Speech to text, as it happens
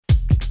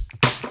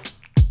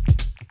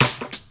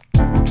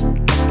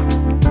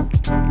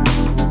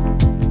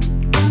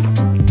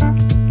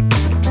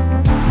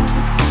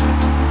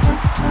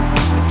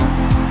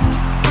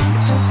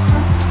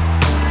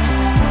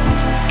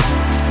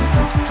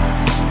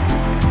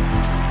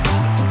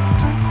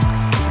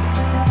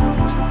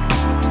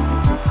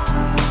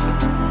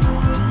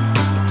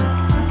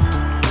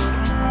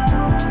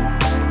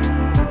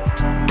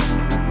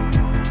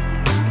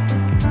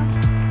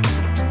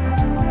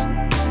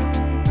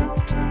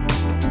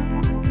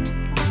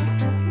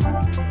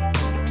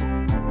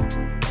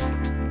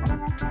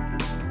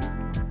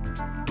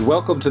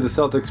Welcome to the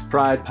Celtics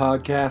Pride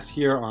podcast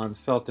here on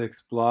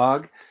Celtics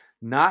Blog.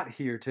 Not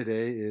here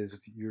today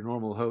is your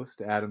normal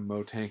host, Adam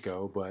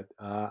Motenko, but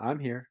I'm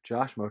here,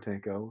 Josh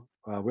Motenko,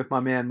 with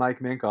my man Mike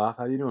Minkoff.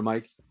 How you doing,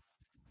 Mike?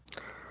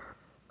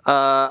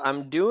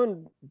 I'm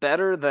doing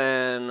better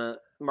than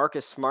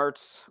Marcus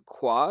Smart's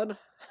quad.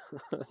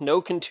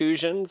 No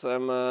contusions.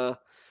 I'm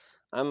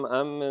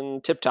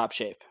in tip-top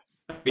shape.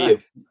 How are you?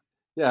 Nice.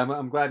 Yeah,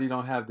 I'm glad you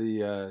don't have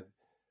the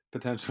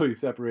potentially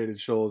separated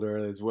shoulder,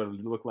 is what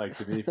it looked like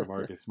to me for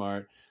Marcus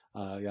Smart.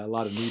 Got a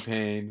lot of knee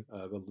pain,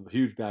 a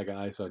huge bag of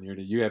ice on your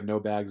knee. You have no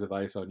bags of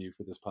ice on you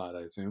for this pod,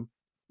 I assume.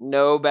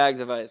 No bags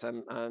of ice.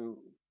 I'm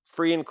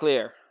free and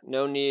clear.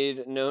 No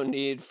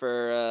need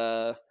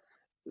for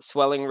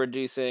swelling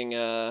reducing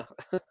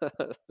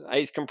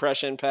ice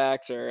compression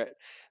packs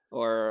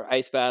or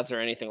ice baths or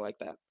anything like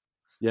that.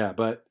 Yeah,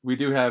 but we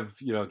do have,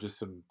 just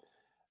some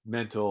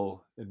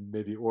mental and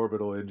maybe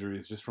orbital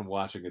injuries just from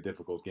watching a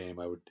difficult game.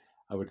 I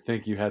would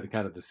think you had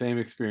kind of the same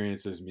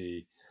experience as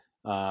me.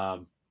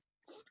 Um,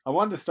 I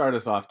wanted to start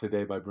us off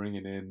today by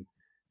bringing in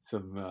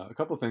some a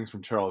couple things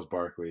from Charles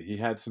Barkley. He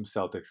had some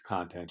Celtics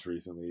content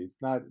recently. It's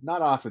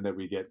not often that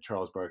we get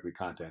Charles Barkley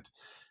content.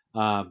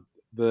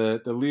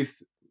 The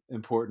least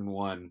important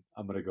one,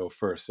 I'm going to go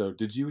first. So,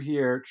 did you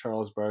hear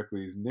Charles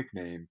Barkley's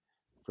nickname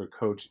for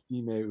Coach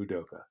Ime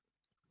Udoka?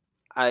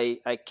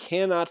 I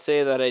cannot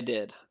say that I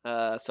did.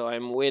 So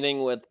I'm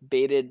waiting with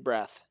bated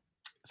breath.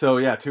 So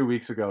yeah, 2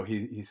 weeks ago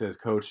he says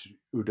Coach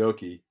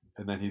Udoki,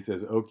 and then he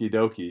says Okie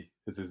Dokie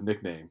is his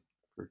nickname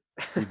for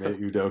Ime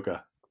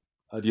Udoka.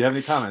 Do you have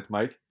any comment,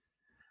 Mike?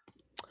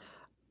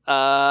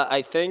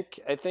 I think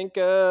Coach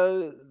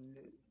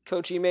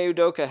Ime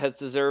Udoka has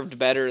deserved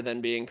better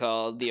than being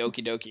called the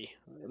Okie Dokie.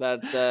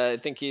 That I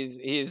think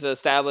he's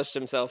established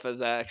himself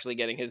as actually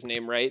getting his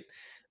name right.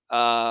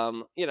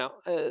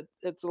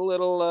 It's a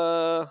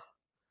little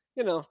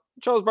you know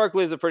Charles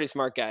Barkley is a pretty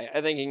smart guy.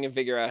 I think he can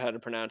figure out how to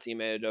pronounce Ime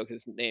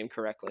Udoka's name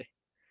correctly.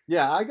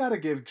 Yeah, I gotta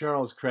give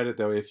Charles credit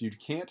though. If you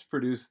can't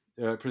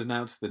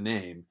pronounce the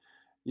name,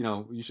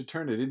 you should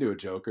turn it into a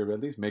joke or at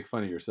least make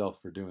fun of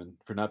yourself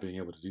for not being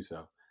able to do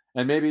so.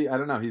 And maybe I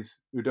don't know. He's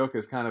Udoka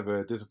is kind of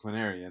a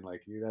disciplinarian.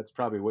 Like that's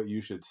probably what you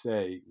should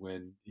say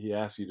when he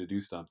asks you to do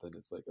something.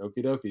 It's like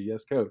okie dokie,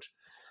 yes, coach.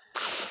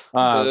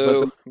 But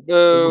Boo, the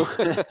boo.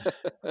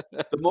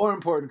 more, the more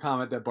important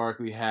comment that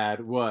Barkley had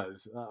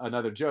was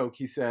another joke.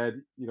 He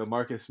said,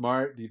 Marcus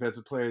Smart,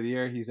 Defensive Player of the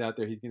Year, he's out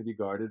there. He's going to be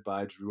guarded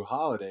by Drew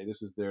Holiday.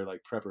 This was their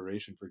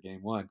preparation for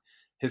Game One.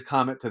 His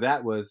comment to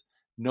that was,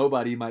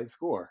 "Nobody might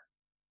score,"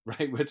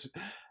 right? Which,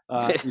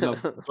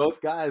 both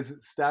guys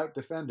stout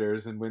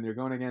defenders, and when they're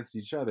going against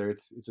each other,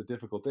 it's a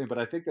difficult thing. But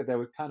I think that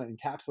would kind of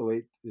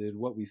encapsulate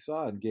what we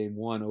saw in Game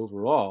One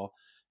overall.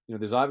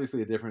 There's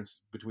obviously a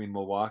difference between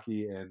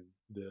Milwaukee and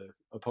the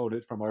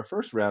opponent from our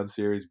first round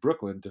series,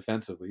 Brooklyn,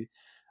 defensively.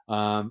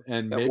 And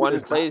That maybe one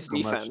there's not plays so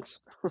much, defense.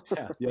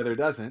 yeah, the other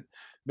doesn't.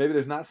 Maybe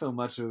there's not so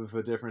much of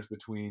a difference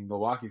between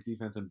Milwaukee's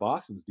defense and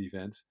Boston's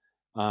defense,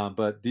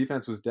 but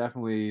defense was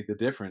definitely the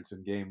difference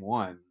in Game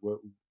One.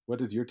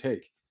 What is your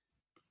take?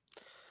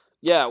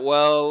 Yeah,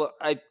 well,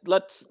 I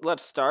let's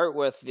start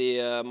with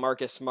the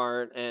Marcus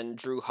Smart and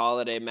Drew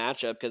Holiday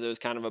matchup because it was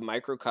kind of a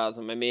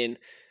microcosm. I mean,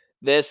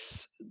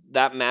 this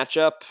that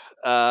matchup,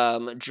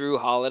 Drew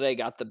Holiday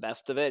got the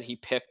best of it. He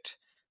picked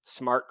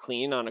Smart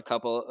clean on a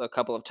couple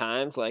of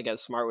times, like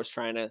as Smart was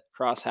trying to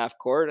cross half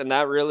court, and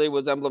that really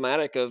was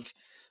emblematic of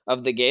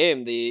the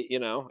game.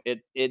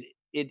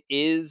 It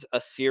is a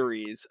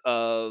series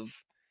of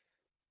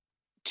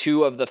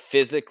two of the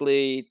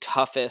physically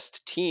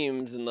toughest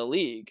teams in the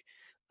league,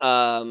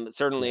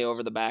 certainly Yes.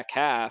 over the back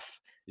half.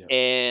 Yep.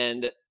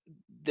 And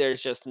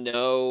there's just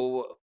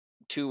no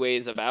two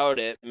ways about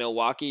it.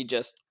 Milwaukee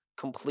just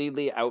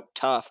completely out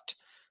toughed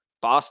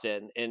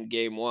Boston in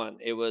game one.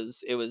 It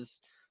was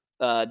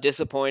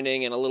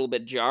disappointing and a little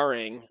bit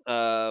jarring.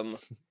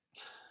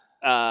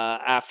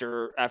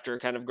 After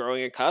kind of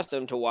growing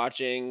accustomed to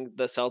watching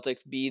the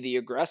Celtics be the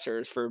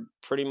aggressors for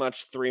pretty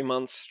much 3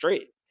 months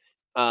straight.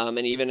 And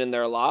even in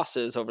their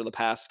losses over the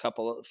past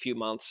few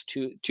months,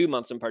 two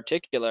months in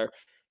particular,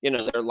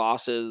 their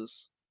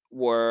losses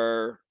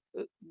were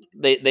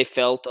they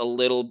felt a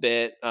little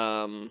bit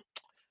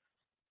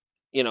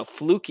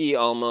fluky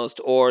almost,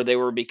 or they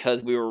were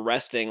because we were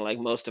resting like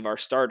most of our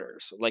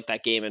starters, like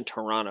that game in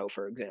Toronto,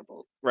 for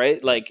example, right?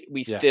 Yeah. Like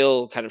we Yeah.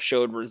 still kind of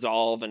showed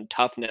resolve and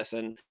toughness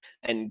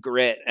and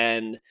grit.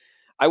 And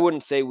I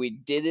wouldn't say we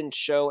didn't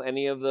show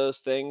any of those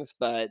things,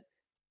 but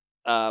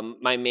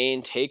my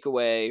main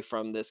takeaway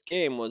from this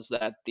game was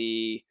that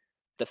the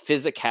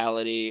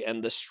physicality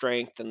and the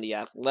strength and the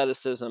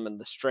athleticism and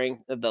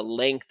the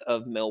length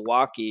of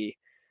Milwaukee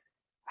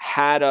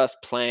had us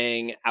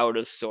playing out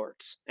of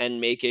sorts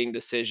and making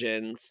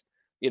decisions.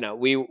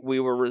 We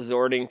were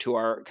resorting to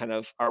our kind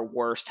of our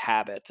worst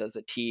habits as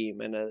a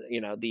team and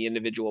the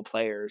individual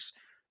players.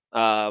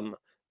 um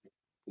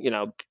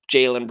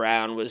Jalen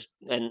Brown was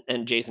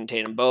and Jason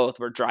Tatum both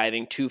were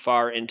driving too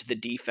far into the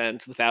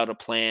defense without a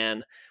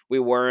plan. We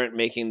weren't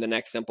making the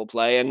next simple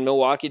play, and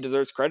Milwaukee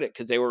deserves credit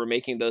because they were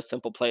making those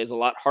simple plays a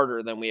lot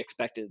harder than we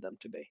expected them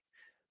to be.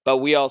 But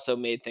we also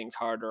made things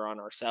harder on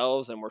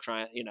ourselves, and we're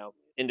trying,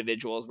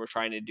 individuals were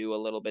trying to do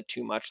a little bit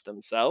too much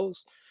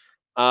themselves.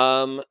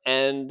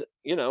 And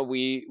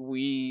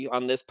we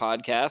on this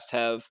podcast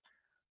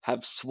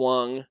have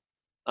swung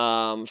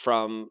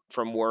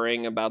from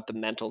worrying about the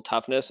mental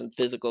toughness and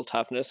physical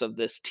toughness of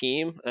this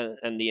team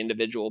and the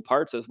individual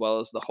parts as well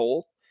as the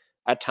whole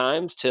at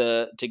times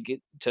to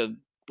get to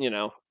you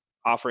know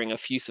offering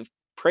effusive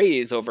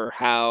praise over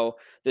how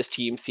this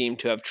team seemed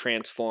to have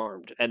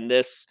transformed. And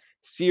this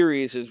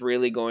series is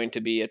really going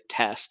to be a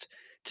test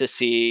to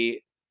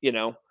see you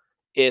know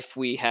if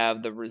we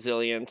have the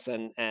resilience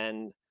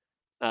and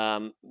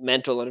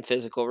mental and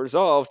physical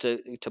resolve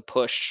to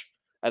push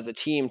as a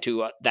team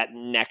to that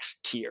next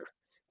tier,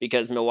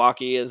 because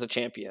Milwaukee is a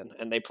champion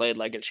and they played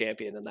like a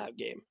champion in that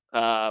game.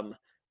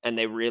 And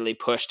they really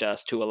pushed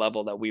us to a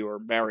level that we were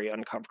very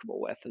uncomfortable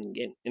with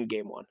in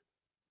game one.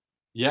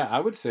 Yeah, I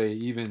would say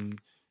even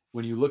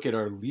when you look at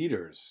our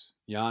leaders,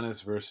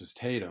 Giannis versus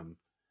Tatum,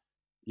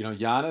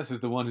 Giannis is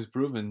the one who's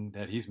proven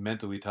that he's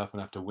mentally tough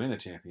enough to win a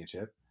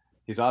championship.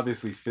 He's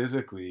obviously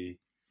physically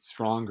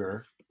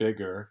stronger,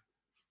 bigger,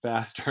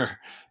 faster,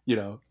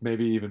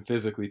 maybe even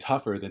physically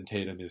tougher than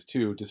Tatum is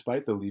too,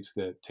 despite the leaps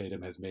that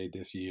Tatum has made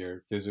this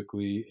year,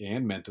 physically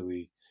and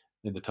mentally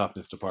in the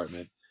toughness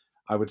department.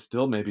 I would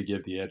still maybe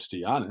give the edge to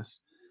Giannis.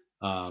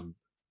 Um,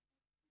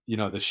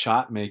 the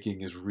shot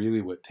making is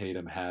really what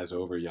Tatum has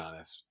over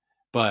Giannis.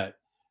 But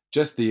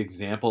just the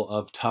example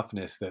of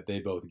toughness that they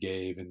both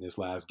gave in this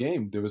last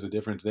game, there was a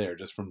difference there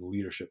just from a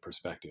leadership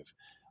perspective.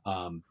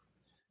 Um,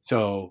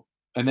 so,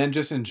 and then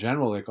just in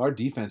general, like our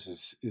defense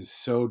is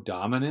so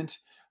dominant,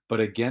 but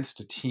against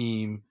a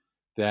team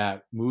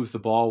that moves the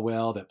ball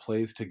well, that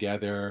plays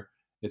together,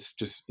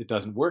 it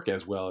doesn't work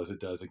as well as it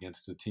does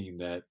against a team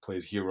that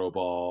plays hero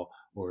ball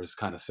or is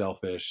kind of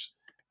selfish,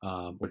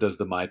 or does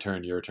the my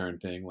turn, your turn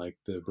thing like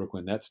the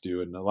Brooklyn Nets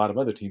do, and a lot of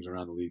other teams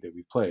around the league that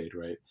we've played,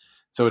 right?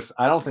 So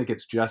I don't think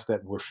it's just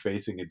that we're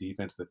facing a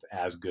defense that's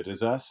as good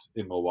as us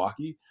in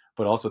Milwaukee,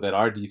 but also that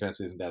our defense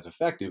isn't as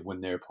effective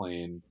when they're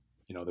playing,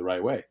 the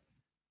right way.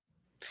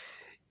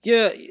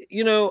 Yeah,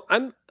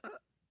 I'm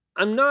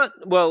not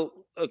well.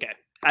 Okay,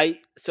 I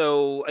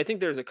think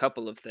there's a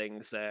couple of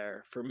things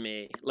there for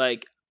me.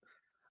 Like,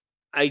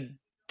 I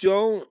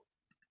don't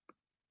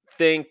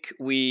think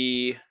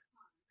we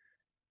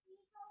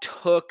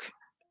took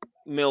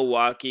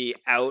Milwaukee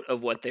out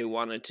of what they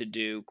wanted to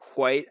do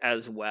quite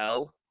as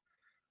well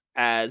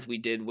as we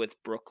did with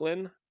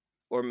Brooklyn,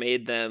 or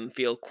made them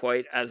feel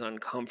quite as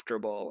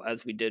uncomfortable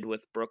as we did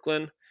with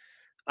Brooklyn.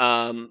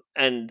 And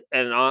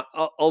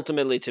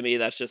ultimately, to me,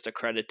 that's just a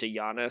credit to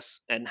Giannis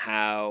and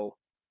how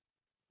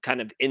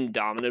kind of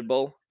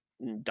indomitable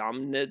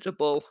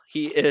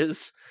he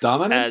is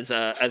Dominant,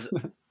 as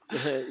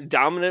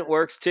dominant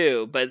works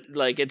too, but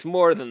like it's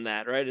more than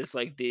that, right? It's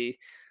like he's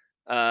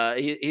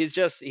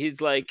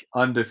like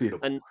undefeatable.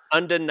 an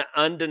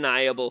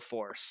undeniable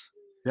force.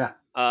 Yeah,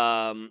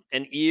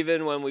 And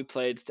even when we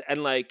played,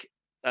 and like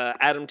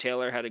Adam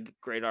Taylor had a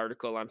great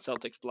article on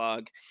Celtics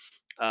blog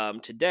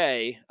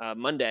today,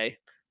 Monday,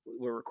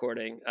 we're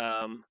recording,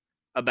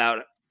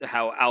 about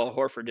how Al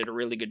Horford did a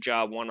really good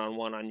job one on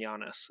one on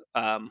Giannis.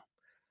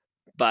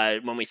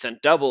 But when we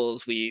sent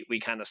doubles, we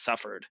kind of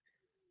suffered.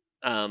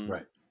 Um,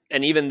 right.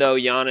 and even though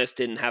Giannis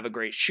didn't have a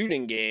great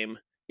shooting game,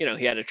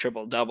 he had a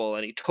triple double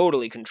and he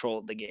totally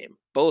controlled the game,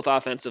 both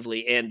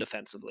offensively and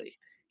defensively.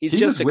 He's He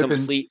was just a whipping.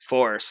 complete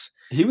force.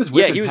 He was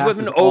Yeah, whipping he was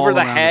whipping passes all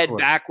around the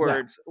court.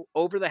 Yeah,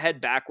 over the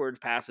head backwards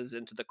passes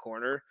into the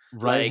corner.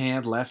 right Like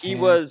hand, left he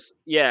hand. was,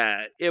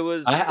 yeah, it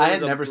I was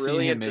had a never seen him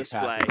brilliant make display.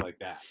 passes like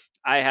that.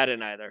 I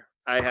hadn't either.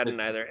 I It, hadn't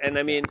either. And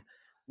I yeah, mean,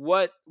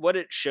 what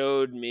it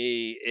showed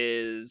me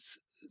is,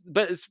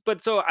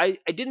 but so I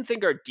didn't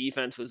think our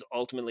defense was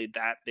ultimately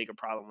that big a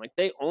problem. Like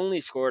they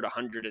only scored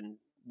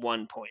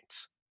 101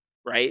 points,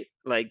 right?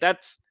 Like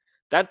that's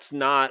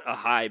not a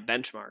high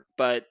benchmark,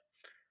 but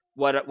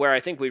where I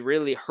think we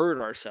really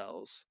hurt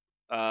ourselves,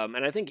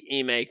 and I think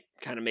Ime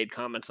kind of made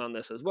comments on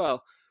this as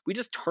well. We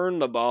just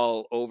turned the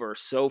ball over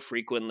so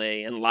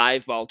frequently and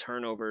live ball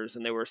turnovers,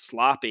 and they were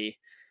sloppy,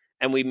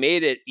 and we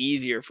made it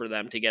easier for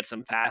them to get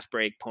some fast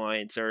break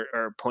points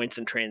or points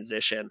in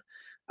transition.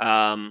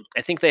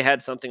 I think they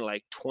had something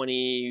like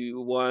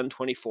 21,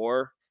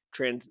 24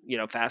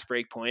 fast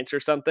break points or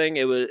something.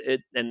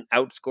 It and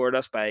outscored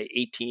us by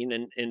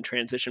 18 in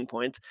transition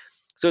points.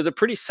 So it's a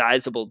pretty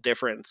sizable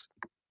difference.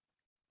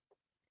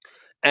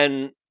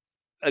 And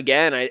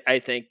again, I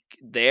think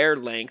their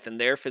length and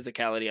their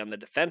physicality on the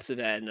defensive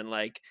end and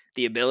like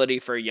the ability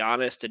for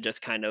Giannis to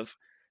just kind of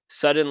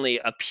suddenly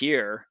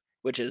appear,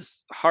 which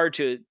is hard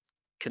to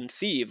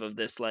conceive of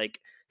this like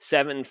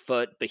 7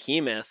 foot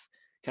behemoth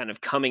kind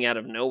of coming out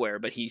of nowhere,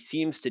 but he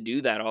seems to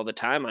do that all the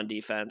time on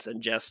defense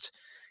and just,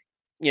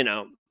 you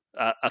know,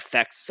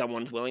 affects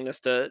someone's willingness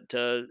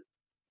to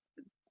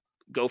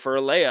go for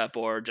a layup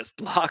or just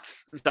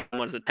blocks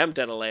someone's attempt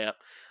at a layup.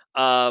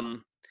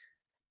 Um,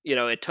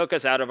 it took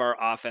us out of our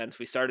offense.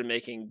 We started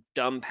making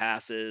dumb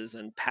passes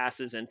and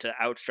passes into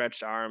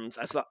outstretched arms.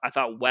 I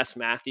thought Wes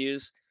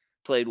Matthews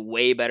played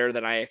way better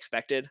than I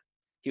expected.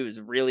 He was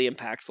really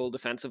impactful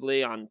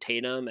defensively on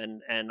Tatum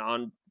and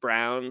on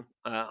Brown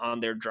on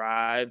their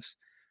drives.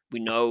 We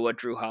know what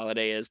Drew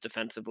Holiday is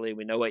defensively.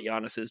 We know what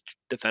Giannis is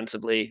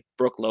defensively.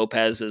 Brooke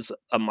Lopez is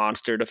a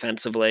monster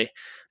defensively,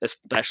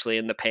 especially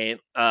in the paint.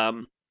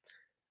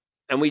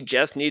 And we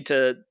just need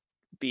to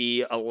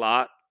be a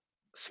lot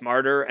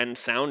smarter and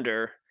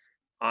sounder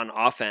on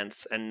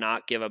offense and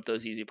not give up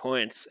those easy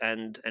points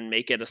and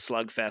make it a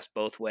slugfest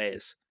both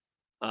ways.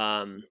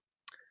 Um,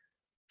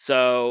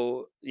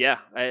 so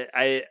yeah,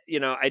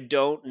 I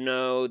don't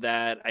know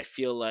that I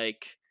feel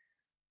like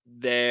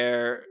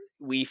there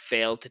we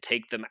failed to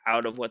take them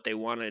out of what they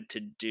wanted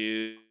to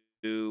do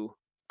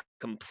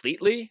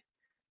completely,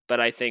 but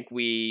I think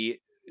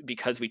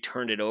because we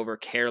turned it over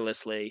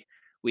carelessly,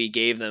 we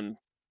gave them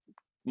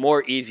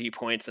more easy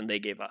points than they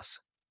gave us.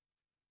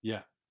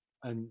 Yeah.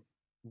 And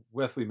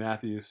Wesley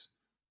Matthews,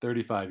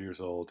 35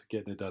 years old,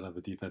 getting it done on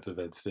the defensive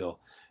end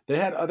still. They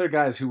had other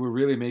guys who were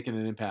really making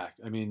an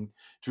impact. I mean,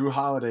 Drew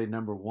Holiday,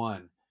 number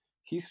one,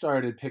 he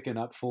started picking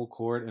up full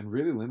court and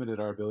really limited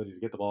our ability to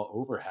get the ball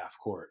over half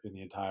court in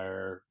the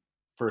entire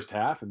first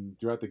half and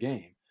throughout the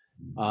game.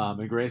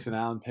 And Grayson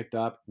Allen picked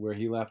up where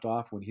he left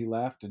off when he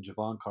left, and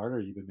Javon Carter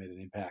even made an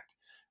impact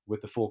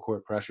with the full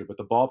court pressure. But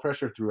the ball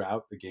pressure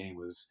throughout the game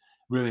was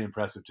really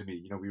impressive to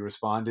me. We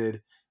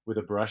responded with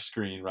a brush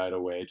screen right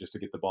away just to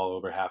get the ball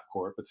over half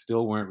court, but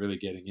still weren't really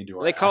getting into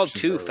They our called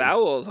action 2 early.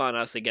 fouls on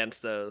us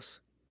against those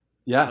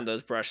Yeah, on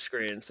those brush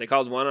screens. They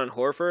called 1 on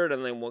Horford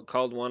and then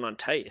called 1 on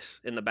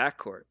Tice in the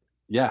backcourt.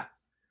 yeah.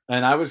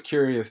 And I was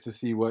curious to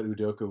see what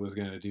Udoka was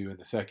going to do in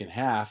the second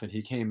half. And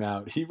he came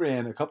out, he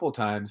ran a couple of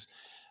times.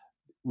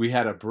 We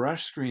had a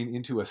brush screen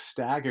into a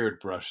staggered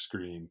brush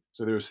screen.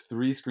 So there was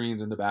three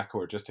screens in the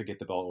backcourt just to get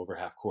the ball over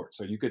half court.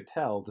 So you could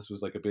tell this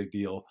was like a big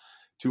deal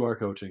to our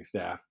coaching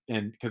staff.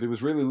 And because it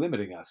was really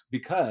limiting us,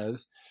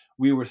 because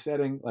we were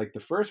setting, like, the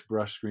first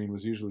brush screen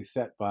was usually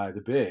set by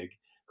the big,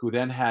 who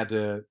then had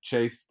to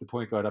chase the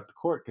point guard up the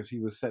court because he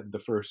was setting the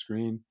first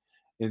screen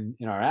in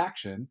our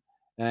action.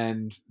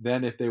 And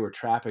then if they were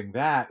trapping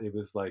that, it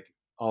was like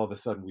all of a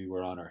sudden we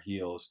were on our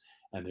heels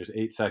and there's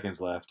 8 seconds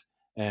left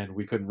and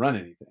we couldn't run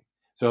anything.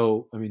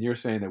 So, I mean, you're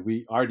saying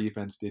that our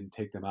defense didn't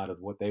take them out of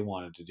what they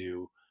wanted to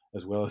do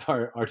as well as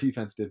our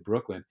defense did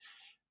Brooklyn.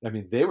 I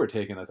mean, they were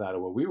taking us out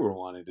of what we were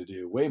wanting to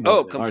do way more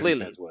Oh, than our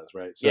completely. defense was,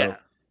 right? Yeah, So,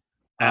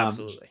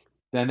 um, absolutely.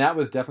 then that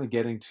was definitely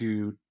getting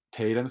to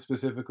Tatum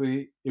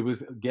specifically. It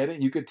was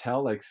you could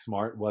tell like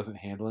Smart wasn't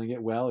handling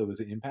it well. It was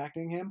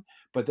impacting him,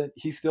 but then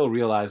he still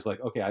realized, like,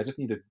 okay, I just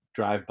need to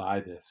drive by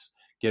this,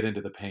 get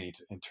into the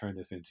paint, and turn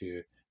this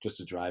into just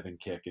a drive and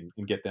kick and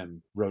get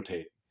them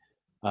rotating.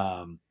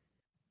 Um,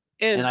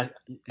 and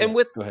And yeah,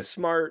 with go ahead.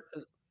 Smart,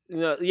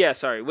 yeah,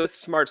 sorry, with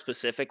Smart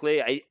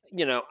specifically, I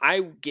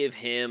give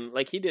him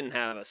like he didn't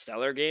have a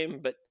stellar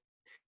game, but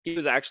he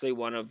was actually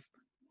one of,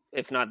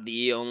 if not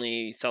the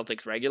only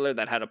Celtics regular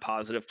that had a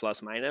positive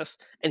plus minus,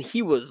 and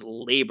he was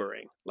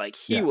laboring. Like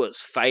he Yeah, was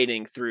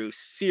fighting through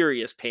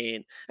serious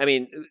pain. I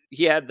mean,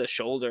 he had the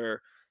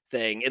shoulder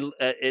thing.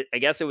 I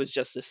guess it was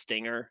just a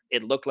stinger.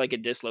 It looked like a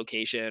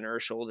dislocation or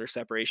a shoulder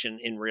separation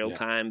in real yeah,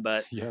 time,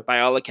 but yep, by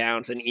all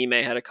accounts, and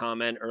Ime had a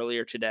comment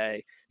earlier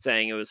today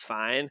saying it was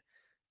fine.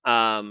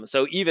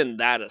 So even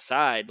that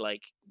aside,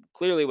 like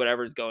clearly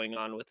whatever's going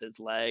on with his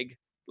leg,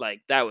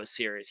 like that was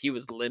serious. He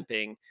was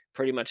limping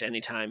pretty much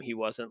anytime he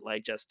wasn't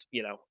like just,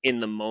 in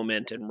the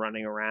moment and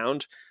running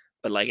around.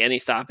 But like any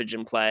stoppage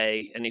in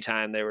play,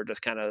 anytime they were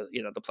just kind of,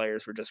 the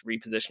players were just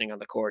repositioning on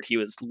the court, he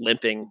was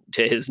limping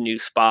to his new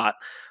spot.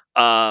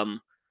 Um,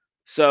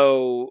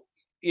 so,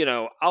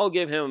 I'll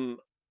give him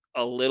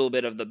a little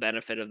bit of the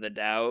benefit of the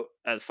doubt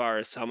as far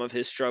as some of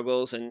his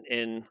struggles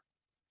in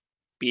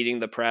beating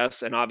the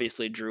press, and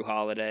obviously Drew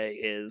Holiday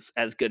is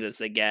as good as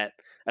they get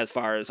as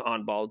far as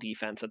on-ball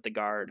defense at the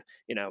guard,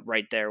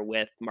 right there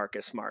with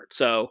Marcus Smart.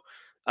 So,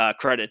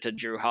 credit to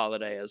Drew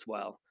Holiday as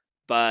well.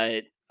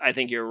 But I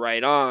think you're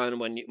right on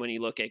when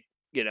you look at,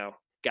 you know,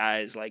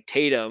 guys like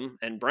Tatum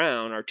and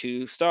Brown are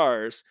 2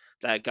 stars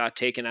that got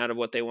taken out of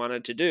what they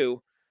wanted to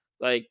do.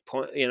 Like,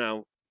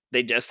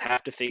 they just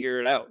have to figure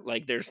it out.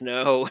 Like, there's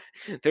no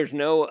there's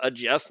no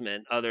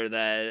adjustment other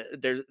than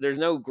there's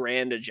no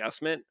grand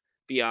adjustment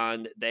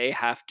beyond they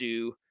have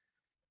to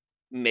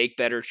make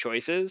better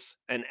choices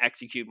and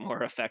execute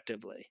more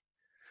effectively.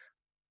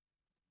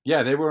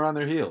 yeah. They were on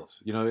their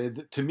heels.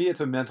 To me,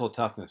 it's a mental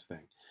toughness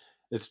thing.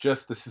 It's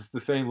just this is the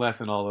same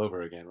lesson all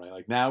over again, right?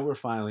 Like, now we're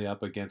finally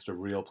up against a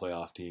real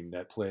playoff team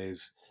that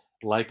plays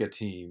like a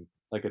team,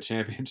 like a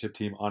championship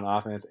team on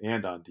offense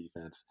and on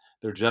defense.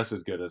 They're just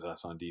as good as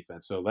us on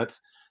defense. So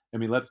let's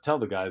tell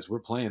the guys we're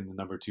playing the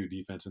number two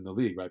defense in the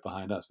league right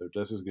behind us. They're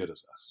just as good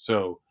as us.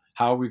 So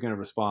how are we going to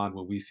respond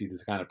when we see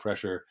this kind of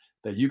pressure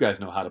that you guys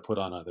know how to put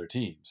on other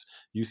teams?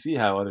 You see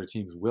how other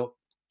teams will,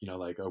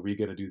 like, are we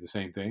going to do the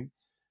same thing?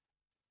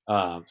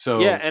 Yeah,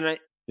 So and I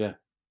yeah,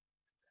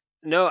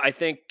 no, I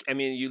think I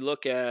mean you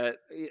look at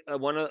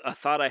a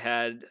thought I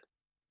had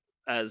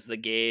as the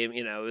game,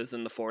 it was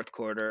in the fourth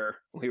quarter.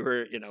 We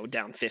were,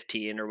 down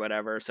 15 or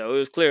whatever. So it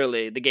was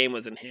clearly the game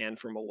was in hand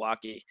for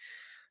Milwaukee.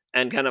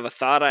 And kind of a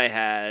thought I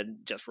had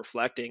just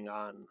reflecting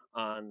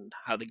on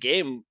how the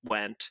game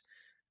went,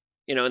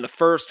 in the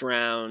first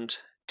round,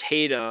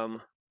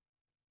 Tatum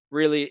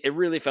it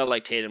really felt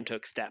like Tatum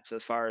took steps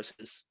as far as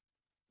his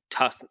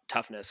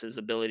toughness, his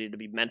ability to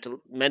be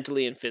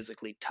mentally and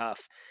physically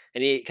tough.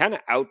 And he kind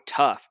of out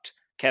toughed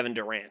Kevin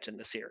Durant in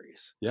the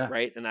series, yeah,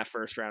 right? In that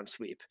first round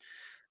sweep.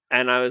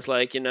 And I was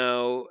like, at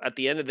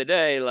the end of the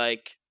day,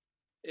 like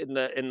in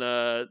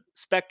the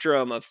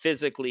spectrum of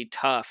physically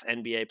tough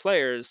NBA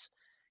players,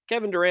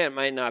 Kevin Durant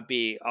might not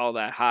be all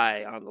that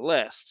high on the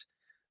list.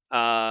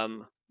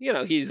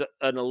 He's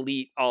an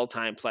elite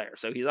all-time player,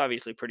 so he's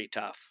obviously pretty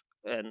tough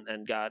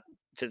and got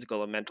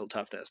physical and mental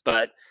toughness.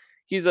 But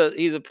he's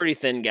a pretty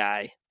thin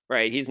guy,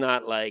 right? He's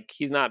not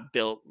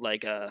built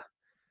like a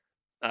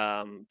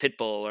pit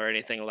bull or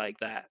anything like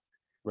that.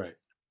 right.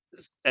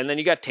 And then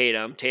you got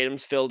Tatum.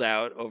 Tatum's filled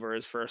out over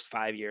his first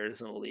 5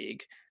 years in the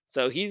league,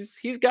 so he's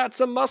got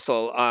some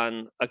muscle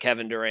on a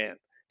Kevin Durant.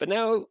 But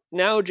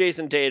now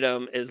Jason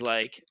Tatum is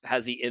like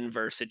has the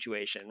inverse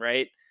situation,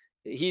 right?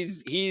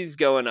 He's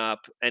going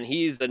up, and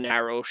he's the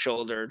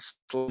narrow-shouldered,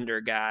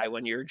 slender guy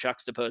when you're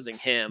juxtaposing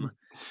him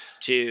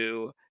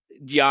to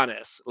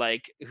Giannis,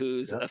 like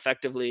who's Yep.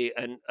 effectively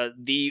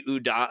the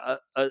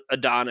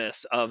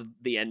Adonis of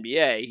the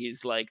NBA.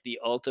 He's like the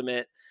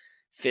ultimate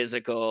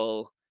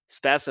physical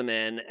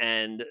specimen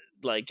and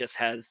like just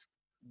has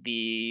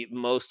the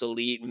most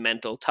elite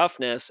mental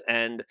toughness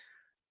and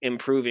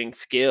improving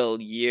skill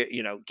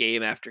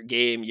game after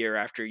game, year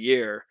after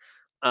year.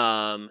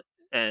 Um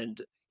and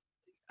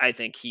I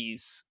think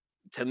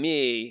to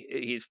me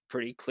he's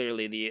pretty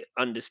clearly the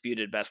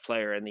undisputed best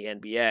player in the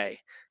NBA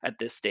at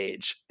this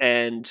stage.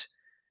 And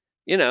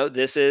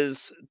this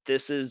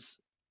is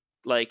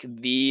like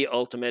the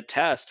ultimate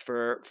test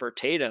for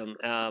Tatum.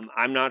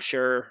 I'm not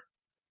sure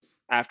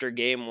after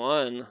game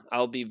one.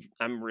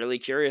 I'm really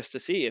curious to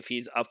see if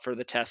he's up for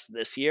the test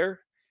this year,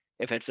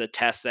 if it's a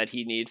test that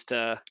he needs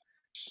to,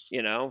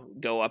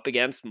 go up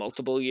against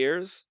multiple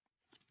years.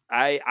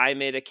 I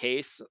made a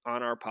case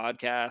on our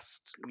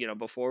podcast,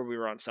 before we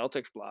were on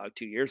Celtics blog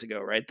 2 years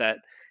ago, right? That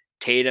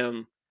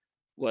Tatum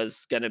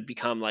was gonna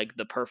become like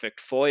the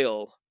perfect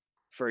foil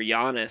for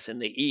Giannis in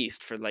the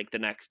East for like the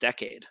next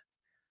decade.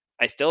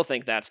 I still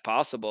think that's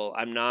possible.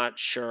 I'm not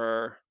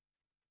sure.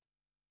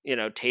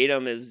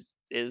 Tatum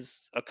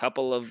is a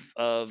couple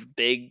of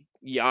big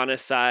Giannis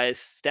size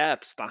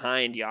steps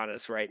behind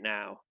Giannis right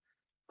now.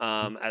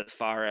 As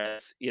far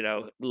as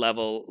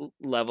level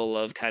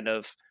of kind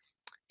of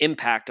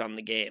impact on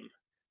the game,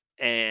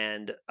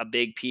 and a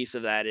big piece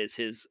of that is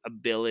his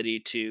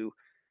ability to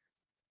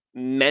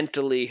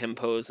mentally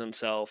impose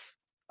himself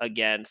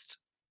against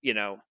you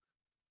know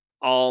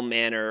all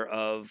manner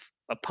of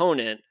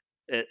opponent,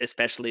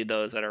 especially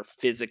those that are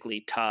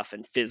physically tough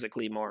and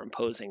physically more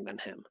imposing than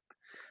him.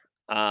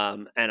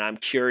 And I'm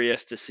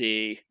curious to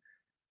see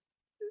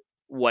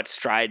what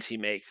strides he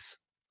makes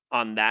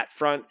on that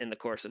front in the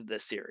course of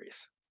this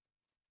series.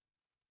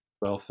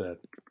 Well said.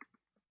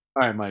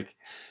 All right, Mike.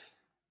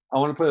 I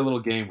want to play a little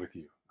game with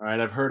you. All right.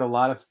 I've heard a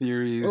lot of Oh,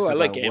 theories I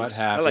like about what games.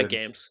 I like happened.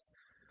 games.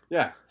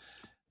 Yeah.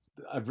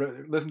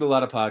 Listened to a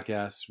lot of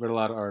podcasts, read a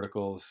lot of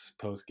articles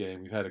post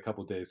game. We've had a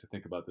couple days to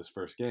think about this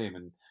first game,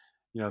 and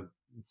you know,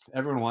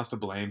 everyone wants to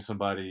blame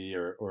somebody,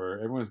 or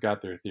everyone's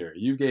got their theory.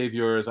 You gave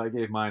yours, I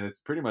gave mine. It's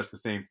pretty much the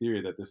same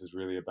theory that this is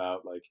really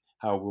about, like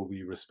how will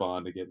we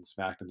respond to getting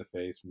smacked in the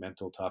face,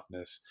 mental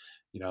toughness.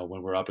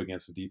 When we're up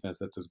against a defense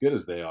that's as good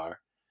as they are.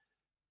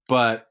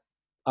 But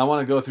I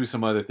want to go through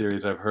some other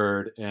theories I've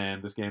heard,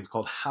 and this game's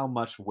called How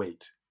Much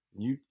Weight.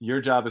 Your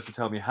job is to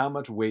tell me how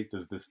much weight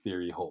does this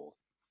theory hold.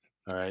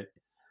 All right.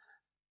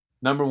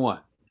 Number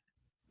one,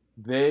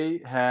 they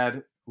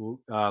had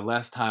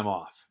less time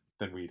off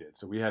than we did.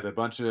 So we had a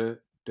bunch of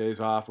days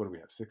off. What do we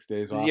have? 6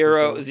 days off or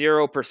Zero, so.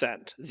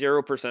 0%,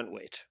 0%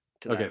 weight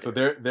to Okay, that so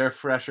theory. they're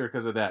fresher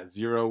because of that.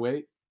 Zero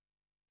weight.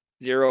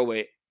 Zero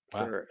weight Wow.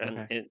 for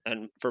Okay.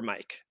 and for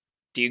Mike.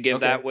 Do you give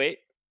Okay. that weight?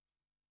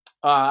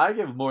 I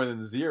give more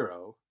than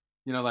zero.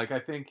 Like I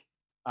think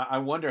I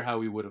wonder how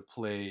we would have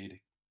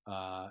played.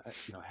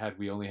 Had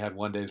we only had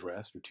 1 day's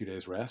rest or 2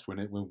 days rest,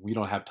 when we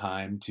don't have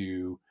time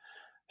to,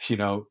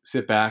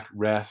 sit back,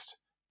 rest,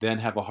 then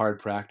have a hard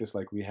practice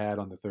like we had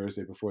on the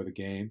Thursday before the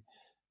game,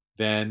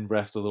 then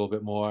rest a little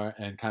bit more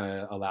and kind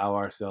of allow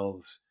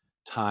ourselves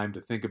time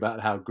to think about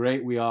how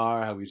great we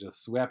are, how we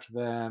just swept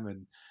them,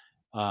 and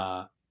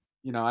uh,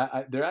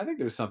 I think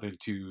there's something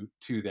to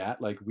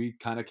that. Like we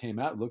kind of came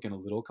out looking a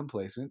little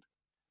complacent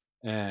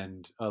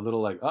and a little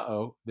like,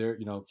 oh, they're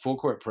full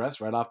court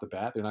press right off the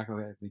bat. They're not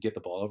going to let me get the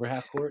ball over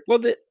half court. Well,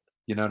 the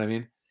You know what I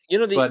mean? you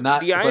know the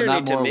the But irony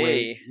not to more weight.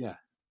 me, Yeah,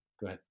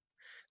 go ahead.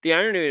 the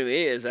irony to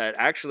me is that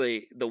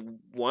actually the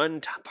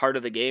part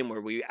of the game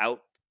where we out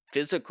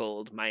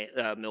physicaled my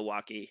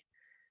Milwaukee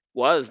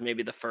was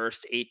maybe the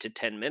first 8 to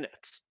 10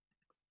 minutes.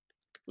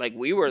 Like,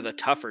 we were the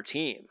tougher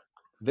team,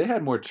 They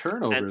had more and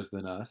turnovers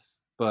than us,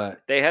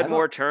 but they I had don't.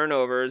 more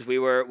turnovers. We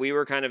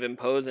were kind of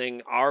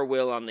imposing our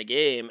will on the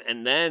game,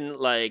 and then,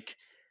 like,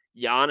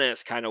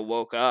 Giannis kinda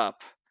woke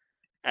up,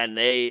 and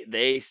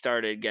they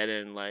started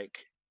getting,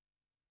 like,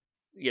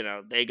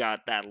 they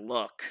got that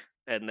look,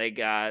 and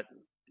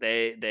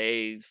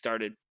they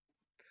started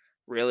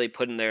really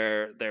putting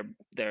their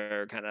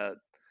kind of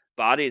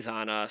bodies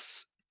on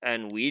us,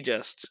 and we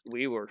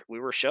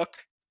were shook.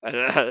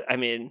 I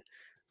mean,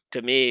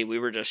 to me, we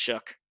were just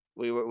shook.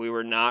 We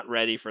were not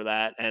ready for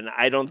that, and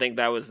I don't think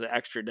that was the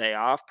extra day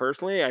off.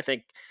 Personally, I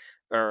think,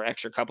 or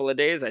extra couple of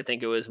days. I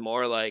think it was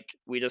more like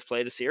we just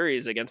played a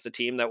series against a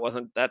team that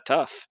wasn't that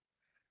tough.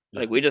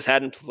 Like, Yeah. we just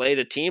hadn't played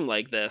a team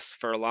like this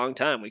for a long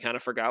time. We kind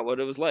of forgot what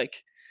it was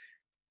like.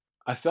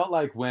 I felt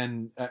like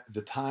when at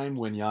the time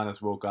when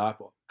Giannis woke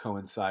up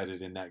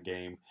coincided in that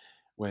game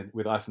when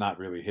with us not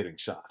really hitting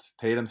shots.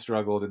 Tatum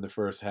struggled in the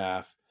first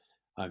half.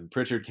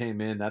 Pritchard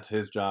came in. That's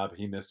his job.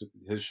 He missed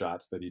his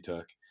shots that he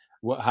took.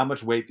 How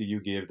much weight do you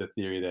give the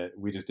theory that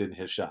we just didn't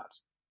hit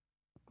shots?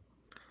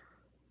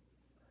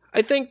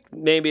 I think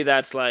maybe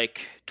that's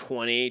like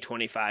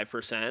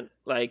 20-25%.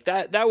 Like,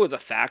 that was a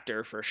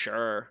factor for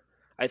sure.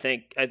 I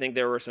think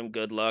there were some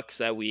good looks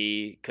that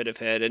we could have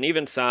hit, and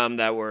even some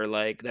that were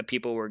like that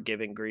people were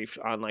giving grief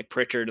on, like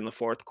Pritchard in the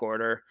fourth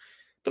quarter.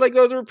 But, like,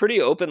 those were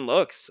pretty open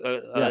looks,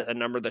 Yeah, a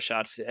number of the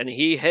shots, and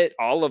he hit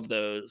all of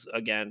those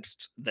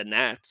against the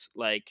Nets.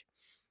 Like,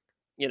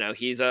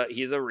 he's a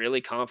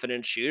really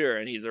confident shooter,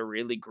 and he's a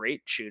really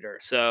great shooter.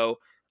 So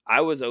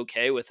I was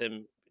okay with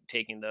him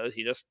taking those.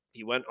 He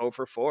went 0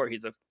 for 4.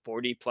 He's a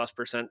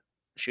 40+%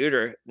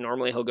 shooter.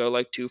 Normally he'll go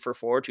like 2 for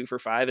 4, 2 for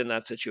 5 in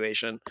that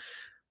situation.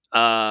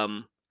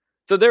 Um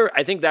so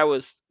I think there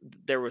was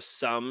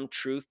some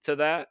truth to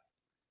that.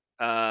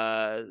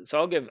 So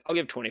I'll give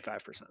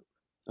 25%.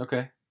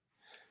 okay.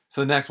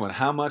 So the next one,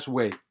 how much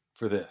weight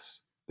for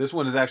this? This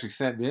one is actually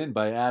sent in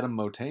by Adam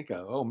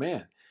Motenko. Oh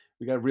man,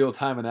 we got real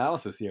time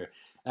analysis here.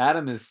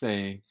 Adam is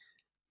saying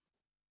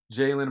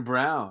Jalen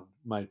Brown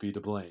might be to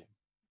blame.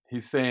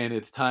 He's saying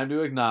it's time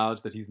to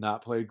acknowledge that he's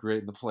not played great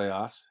in the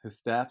playoffs. His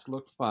stats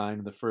looked fine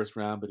in the first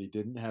round, but he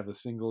didn't have a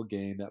single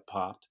game that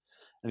popped,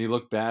 and he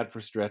looked bad for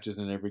stretches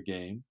in every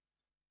game.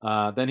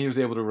 Then he was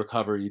able to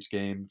recover each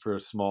game for a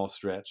small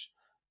stretch.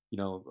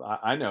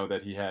 I know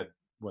that he had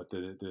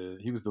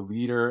he was the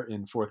leader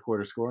in fourth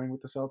quarter scoring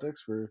with the Celtics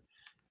for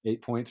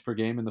 8 points per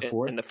game in the In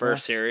fourth the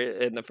first last. series,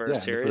 Yeah, in the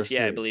first yeah, I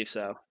series. believe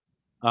so.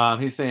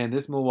 He's saying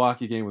this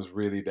Milwaukee game was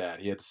really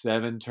bad. He had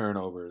 7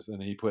 turnovers,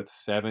 and he put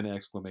 7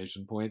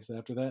 exclamation points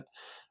after that.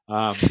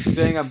 He's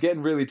saying I'm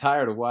getting really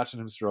tired of watching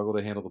him struggle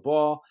to handle the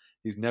ball.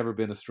 He's never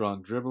been a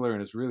strong dribbler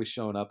and has really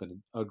shown up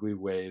in ugly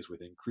ways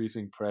with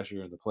increasing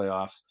pressure in the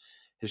playoffs.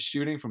 His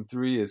shooting from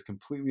three is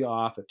completely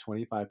off at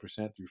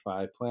 25% through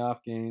 5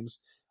 playoff games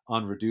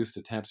on reduced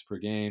attempts per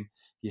game.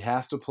 He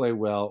has to play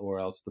well, or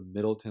else the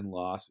Middleton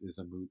loss is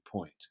a moot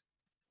point.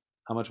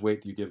 How much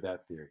weight do you give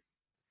that theory?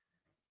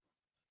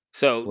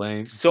 So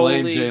Blame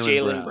solely Jalen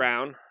Jalen Brown.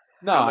 Brown.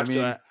 No, How I much do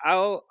mean,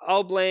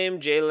 I'll blame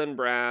Jalen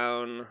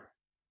Brown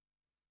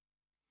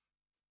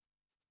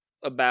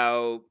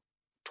about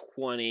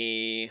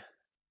 25%.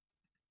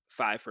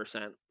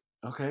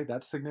 okay,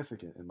 that's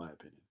significant in my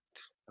opinion.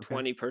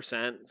 Okay.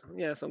 20%.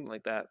 Yeah, something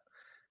like that.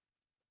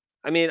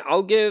 I mean,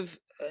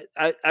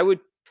 I would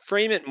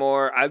frame it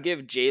more. I'll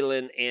give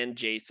Jalen and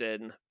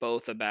Jason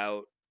both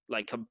about,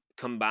 like,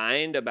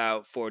 combined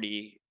about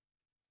 40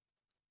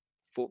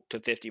 to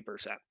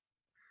 50%.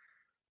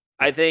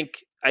 I Yeah.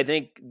 think I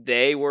think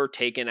they were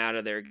taken out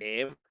of their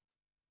game,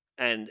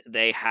 and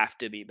they have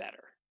to be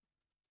better.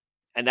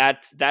 And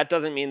that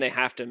doesn't mean they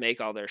have to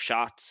make all their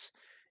shots.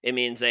 It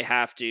means they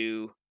have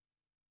to,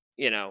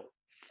 you know,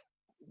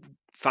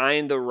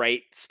 find the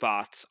right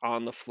spots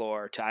on the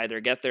floor to either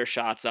get their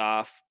shots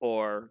off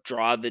or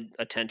draw the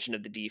attention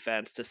of the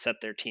defense to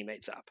set their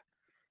teammates up.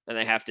 And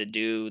they have to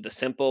do the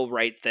simple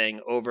right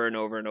thing over and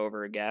over and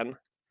over again.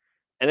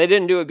 And they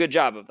didn't do a good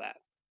job of that.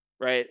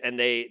 Right? And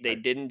they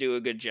Right. didn't do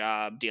a good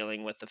job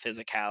dealing with the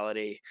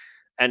physicality.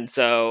 And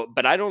so,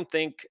 but I don't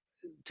think,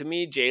 to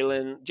me,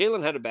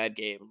 Jalen had a bad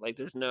game. Like,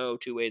 there's no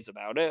two ways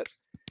about it.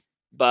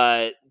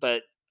 But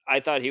I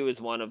thought he was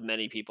one of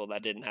many people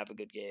that didn't have a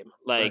good game.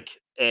 Right. Like,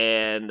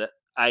 and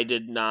I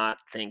did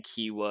not think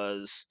he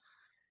was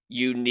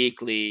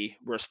uniquely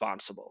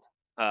responsible.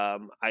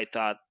 I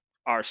thought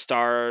our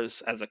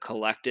stars as a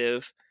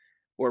collective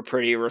were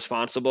pretty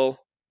responsible,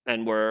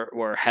 and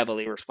were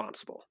heavily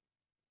responsible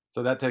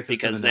So that takes us to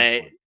because the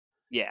next one.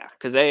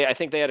 I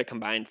think they had a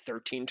combined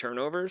 13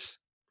 turnovers.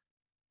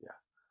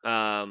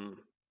 Yeah.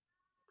 Um,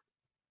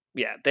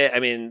 yeah, I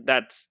mean,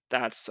 that's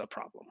a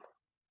problem.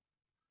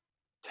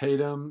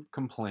 Tatum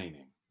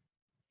complaining.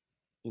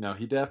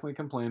 He definitely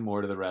complained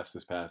more to the refs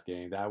this past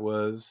game. That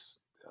was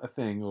a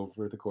thing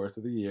over the course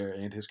of the year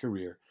and his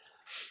career.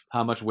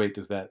 How much weight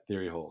does that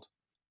theory hold?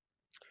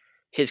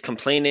 His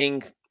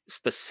complaining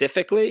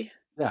specifically,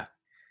 Yeah.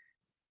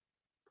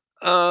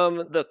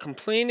 the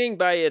complaining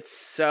by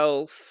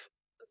itself,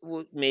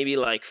 maybe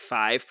like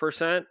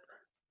 5%,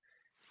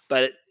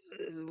 But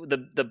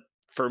the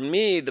for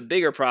me, the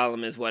bigger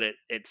problem is what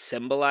it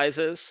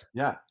symbolizes,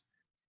 Yeah,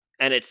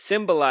 and it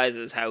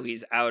symbolizes how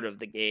he's out of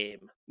the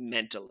game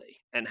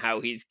mentally and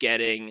how he's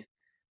getting,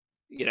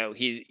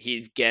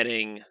 he's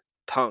getting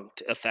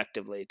punked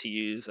effectively, to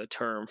use a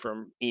term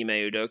from Ime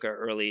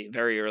Udoka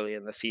very early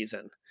in the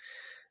season.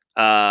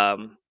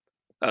 Um,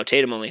 oh,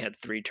 Tatum only had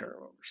 3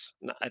 turnovers.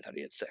 No, I thought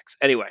he had 6.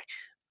 Anyway,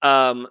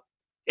 um,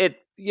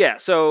 yeah,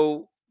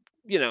 so,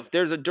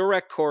 there's a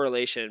direct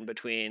correlation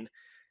between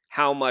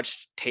how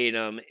much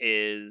Tatum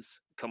is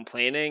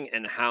complaining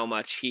and how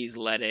much he's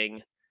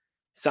letting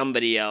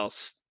somebody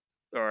else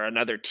or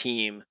another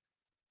team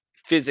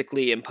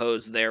physically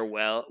impose their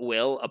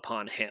will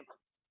upon him.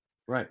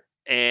 right.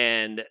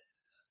 And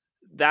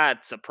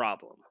that's a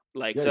problem.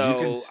 Like, Yeah, you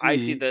can so see. I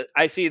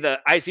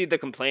see the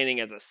complaining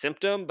as a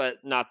symptom,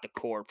 but not the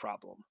core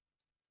problem.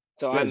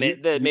 So Yeah, you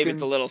maybe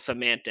it's a can. little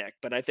semantic,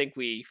 but I think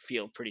we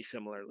feel pretty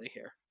similarly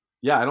here.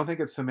 Yeah, I don't think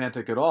it's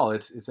semantic at all.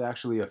 It's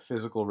actually a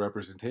physical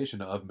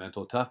representation of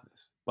mental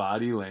toughness.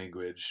 Body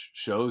language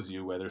shows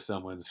you whether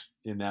someone's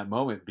in that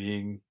moment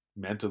being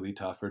mentally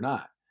tough or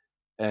not.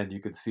 And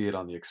you can see it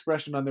on the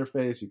expression on their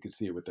face. You can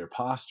see it with their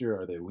posture.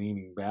 Are they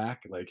leaning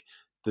back? Like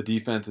the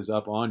defense is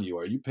up on you.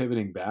 Are you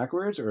pivoting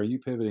backwards or are you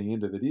pivoting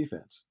into the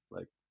defense?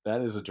 Like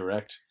that is a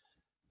direct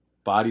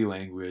body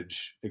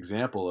language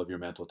example of your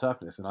mental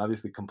toughness. And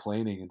obviously,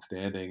 complaining and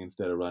standing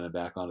instead of running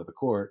back onto the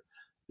court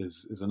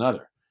is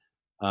another.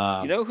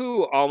 You Um, know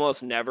who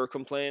almost never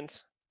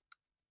complains?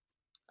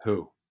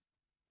 who?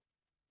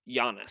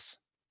 Giannis.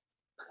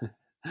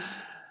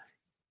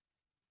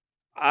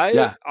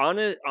 Yeah,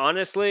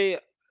 Honestly,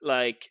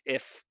 like,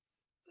 if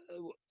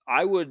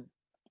I would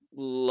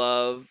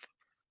love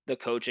the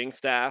coaching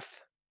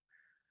staff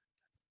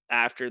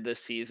after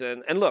this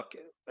season. And look,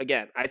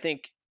 again, I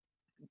think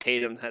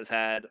Tatum has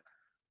had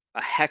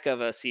a heck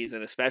of a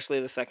season,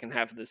 especially the second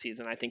half of the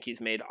season. I think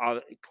he's made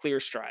clear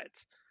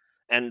strides,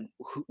 and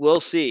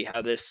we'll see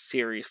how this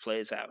series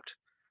plays out.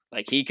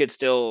 Like, he could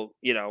still,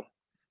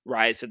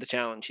 rise to the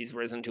challenge. He's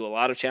risen to a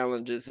lot of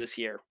challenges this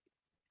year.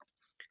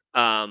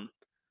 Um,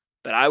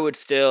 but I would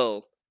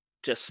still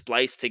just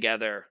splice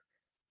together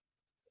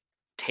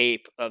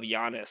tape of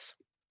Giannis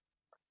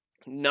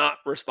not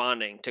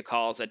responding to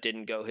calls that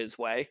didn't go his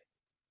way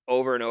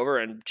over and over,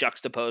 and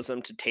juxtapose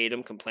them to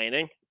Tatum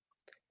complaining,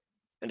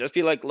 and just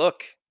be like,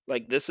 "Look,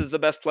 like, this is the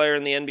best player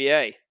in the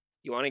NBA.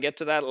 You want to get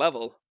to that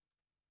level,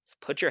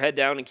 just put your head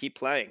down and keep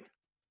playing."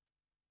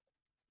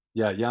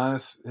 yeah.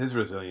 Giannis, his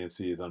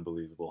resiliency is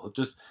unbelievable.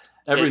 Just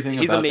everything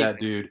He's about that amazing.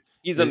 dude,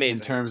 He's in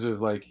amazing. terms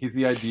of like, he's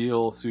the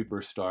ideal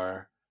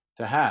superstar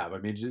to have. I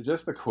mean,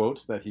 just the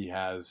quotes that he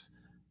has,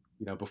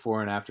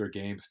 before and after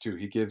games too.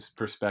 He gives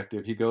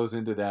perspective. He goes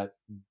into that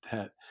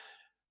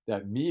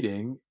that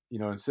meeting,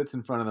 and sits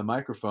in front of the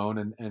microphone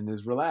and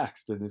is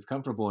relaxed and is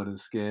comfortable in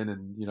his skin,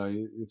 and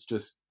it's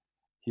just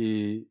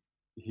he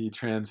he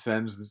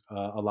transcends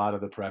a lot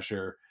of the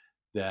pressure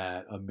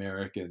that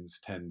Americans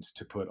tend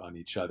to put on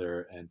each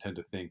other and tend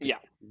to think Yeah.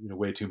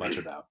 way too much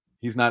about.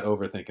 He's not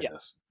overthinking Yeah.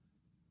 this.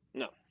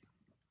 No.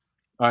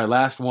 All right,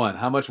 last one.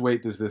 How much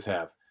weight does this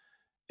have?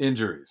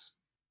 Injuries,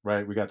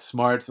 right? We got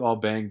Smarts all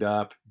banged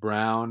up.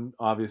 Brown,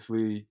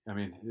 obviously, I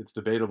mean, it's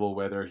debatable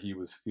whether he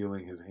was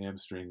feeling his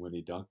hamstring when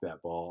he dunked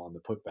that ball on the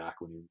putback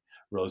when he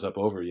rose up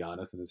over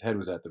Giannis and his head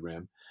was at the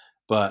rim.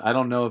 But I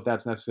don't know if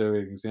that's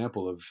necessarily an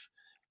example of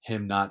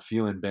him not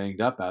feeling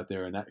banged up out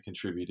there and that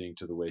contributing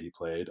to the way he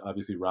played.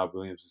 Obviously, Rob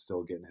Williams is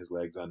still getting his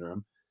legs under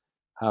him.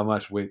 How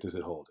much weight does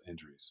it hold?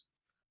 Injuries.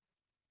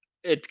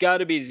 It's got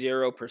to be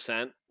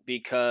 0%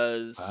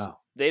 because Wow.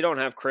 they don't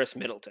have Chris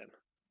Middleton,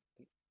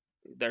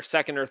 their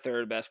second or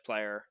third best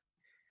player,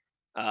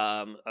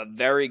 a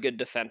very good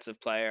defensive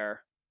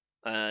player,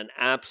 an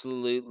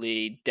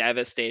absolutely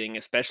devastating,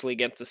 especially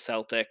against the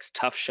Celtics,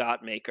 tough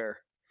shot maker.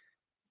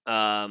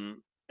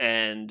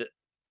 And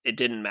it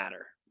didn't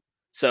matter.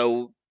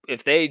 So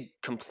if they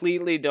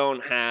completely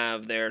don't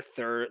have their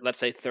third, let's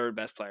say third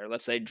best player,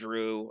 let's say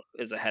Drew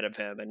is ahead of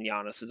him and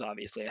Giannis is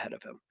obviously ahead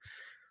of him.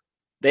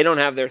 They don't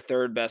have their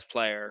third best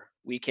player.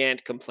 We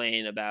can't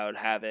complain about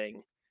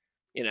having,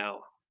 you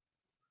know,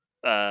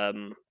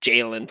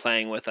 Jalen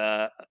playing with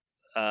a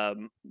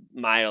um,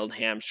 mild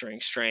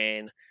hamstring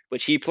strain,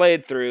 which he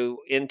played through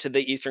into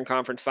the Eastern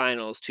Conference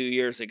Finals 2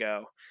 years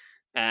ago,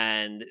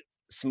 and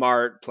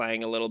Smart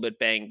playing a little bit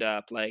banged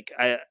up. Like,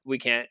 we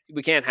can't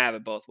have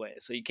it both ways.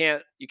 So you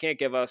can't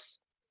give us,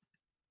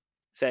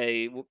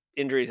 say,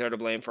 injuries are to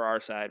blame for our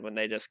side when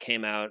they just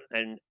came out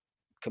and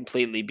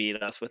completely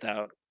beat us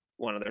without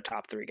one of their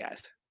top 3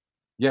 guys.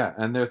 Yeah,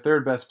 and their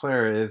third best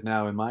player is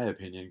now, in my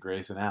opinion,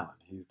 Grayson Allen.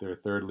 He's their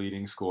third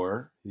leading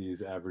scorer.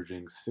 He's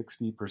averaging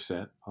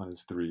 60% on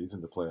his threes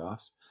in the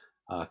playoffs,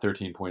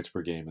 13 points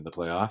per game in the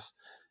playoffs,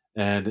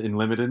 and in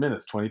limited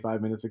minutes,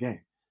 25 minutes a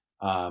game.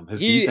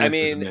 His I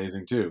defense is mean,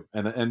 amazing too,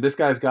 and this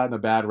guy's gotten a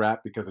bad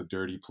rap because of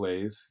dirty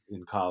plays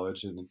in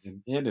college and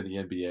in the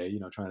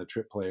NBA. Trying to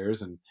trip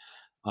players, and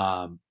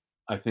um,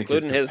 I think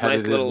his including his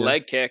nice little competitiveness.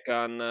 leg kick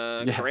on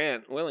Yeah,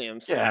 Grant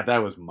Williams. yeah, that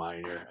was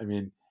minor. I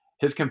mean,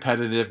 his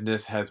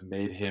competitiveness has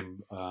made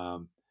him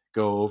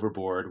go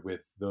overboard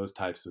with those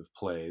types of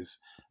plays.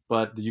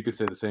 But you could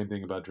say the same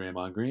thing about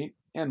Draymond Green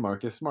and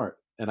Marcus Smart.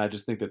 And I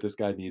just think that this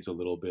guy needs a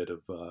little bit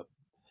of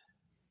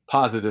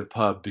positive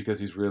pub because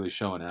he's really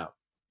showing out.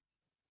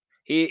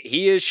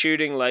 He is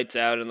shooting lights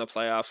out in the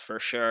playoffs for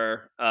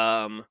sure.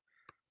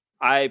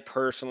 I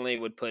personally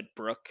would put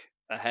Brook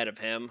ahead of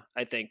him.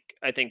 I think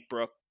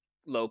Brook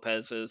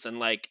Lopez is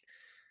and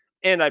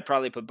and I'd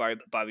probably put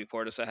Bobby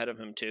Portis ahead of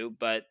him too.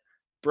 But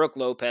Brook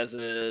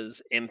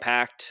Lopez's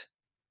impact,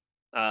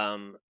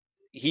 um,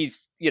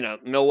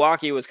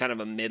 Milwaukee was kind of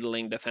a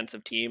middling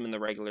defensive team in the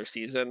regular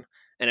season,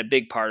 and a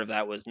big part of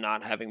that was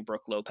not having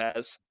Brook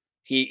Lopez.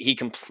 He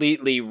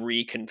completely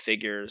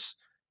reconfigures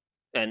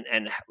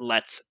and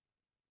lets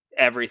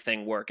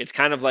everything work. It's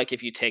kind of like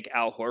if you take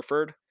Al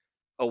Horford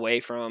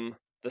away from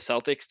the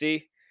Celtics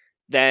D,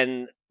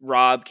 then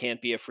Rob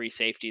can't be a free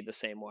safety the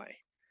same way,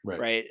 Right.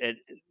 right?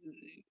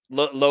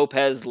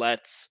 Lopez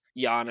lets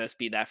Giannis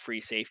be that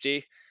free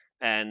safety,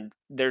 and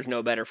there's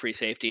no better free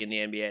safety in the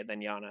NBA than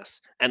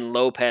Giannis. And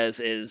Lopez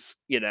is,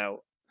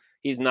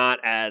 he's not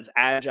as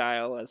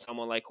agile as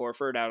someone like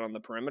Horford out on the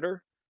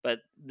perimeter, but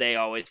they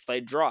always play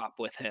drop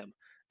with him,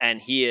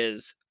 and he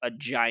is a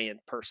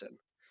giant person,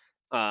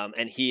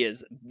 and he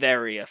is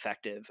very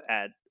effective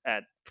at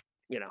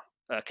you know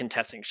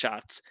contesting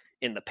shots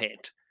in the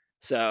paint.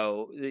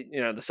 So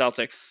the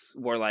Celtics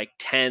were like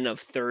 10 of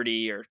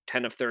 30 or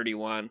 10 of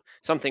 31,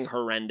 something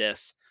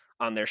horrendous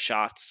on their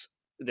shots,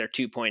 their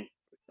 2 point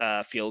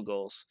field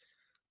goals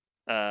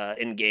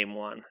in game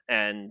one,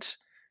 and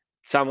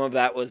some of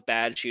that was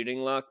bad shooting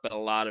luck, but a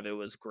lot of it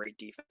was great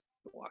defense.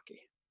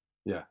 Milwaukee.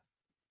 Yeah.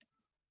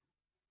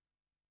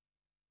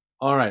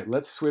 All right,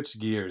 let's switch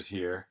gears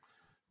here.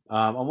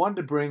 I wanted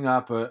to bring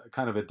up a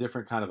kind of a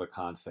different kind of a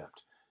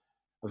concept.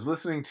 I was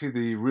listening to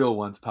the Real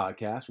Ones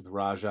podcast with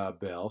Raja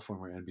Bell,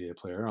 former NBA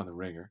player on The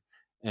Ringer,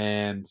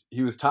 and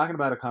he was talking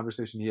about a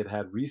conversation he had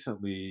had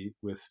recently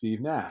with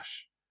Steve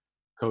Nash,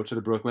 coach of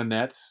the Brooklyn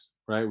Nets,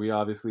 right? We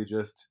obviously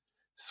just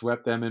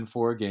swept them in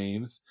 4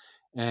 games.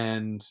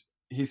 And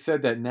he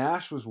said that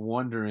Nash was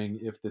wondering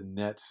if the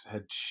Nets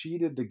had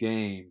cheated the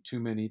game too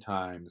many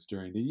times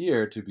during the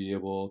year to be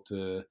able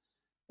to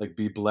like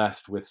be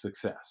blessed with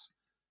success,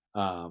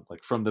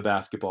 like from the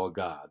basketball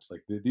gods.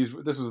 Like this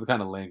was the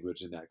kind of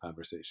language in that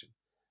conversation.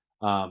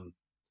 Um,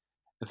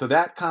 and so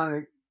that kind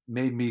of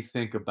made me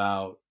think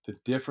about the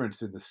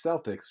difference in the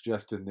Celtics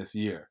just in this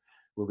year,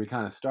 where we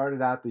kind of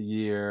started out the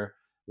year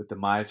with the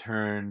my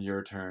turn,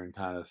 your turn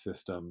kind of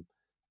system,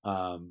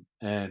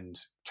 and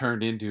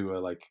turned into a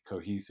like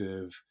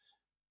cohesive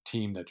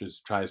team that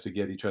just tries to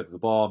get each other the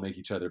ball, make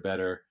each other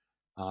better.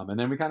 And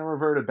then we kind of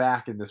reverted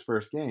back in this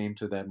first game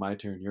to that my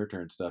turn, your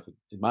turn stuff,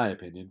 in my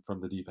opinion,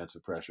 from the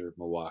defensive pressure of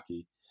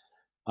Milwaukee.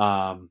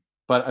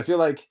 But I feel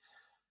like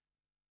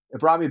it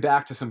brought me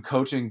back to some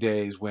coaching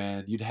days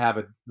when you'd have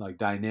a like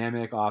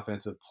dynamic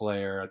offensive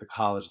player at the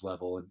college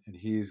level, and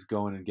he's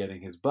going and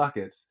getting his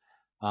buckets,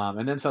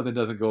 and then something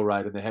doesn't go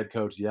right, and the head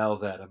coach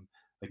yells at him.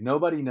 Like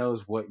nobody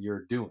knows what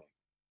you're doing,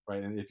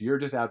 right? And if you're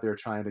just out there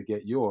trying to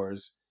get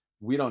yours,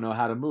 we don't know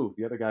how to move.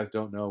 The other guys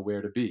don't know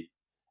where to be.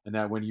 And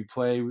that when you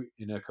play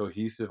in a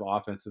cohesive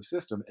offensive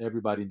system,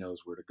 everybody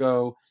knows where to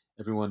go.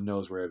 Everyone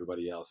knows where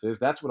everybody else is.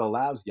 That's what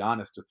allows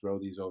Giannis to throw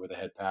these over the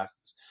head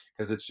passes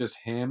because it's just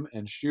him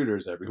and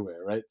shooters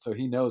everywhere, right? So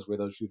he knows where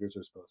those shooters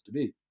are supposed to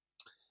be.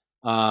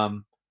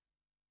 Um,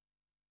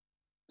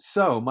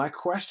 so my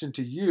question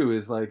to you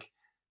is like,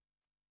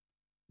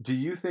 do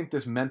you think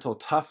this mental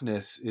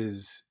toughness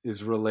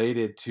is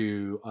related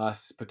to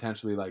us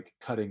potentially like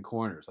cutting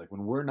corners, like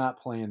when we're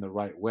not playing the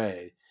right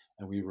way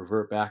and we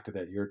revert back to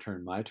that your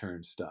turn my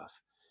turn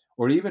stuff,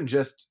 or even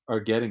just are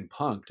getting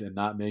punked and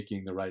not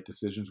making the right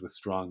decisions with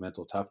strong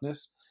mental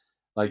toughness?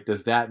 Like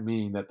does that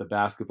mean that the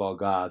basketball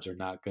gods are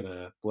not going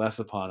to bless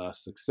upon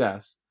us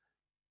success,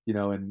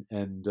 and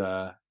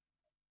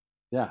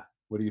yeah,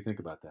 what do you think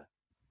about that?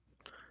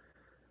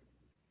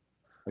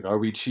 Like are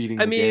we cheating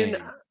I the mean,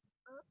 game?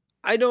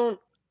 I don't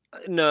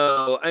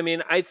know. I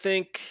mean, I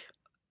think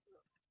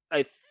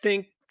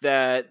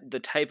that the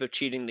type of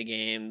cheating the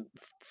game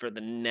for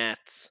the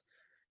Nets,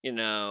 you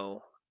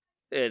know,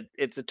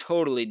 it's a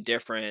totally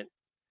different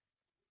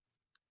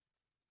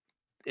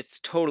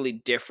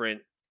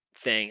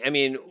thing. I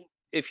mean,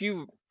 if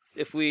you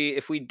if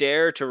we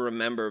dare to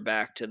remember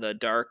back to the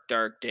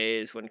dark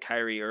days when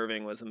Kyrie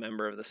Irving was a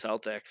member of the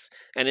Celtics,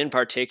 and in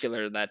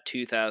particular that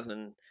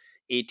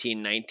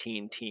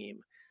 2018-19 team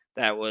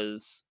that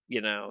was,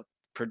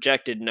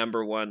 projected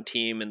number 1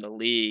 team in the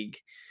league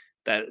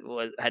that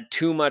had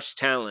too much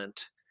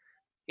talent.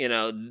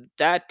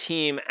 That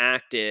team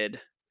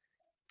acted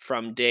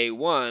from day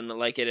 1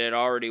 like it had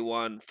already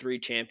won 3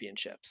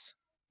 championships,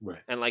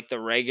 Right. and like the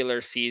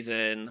regular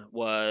season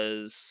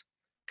was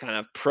kind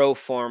of pro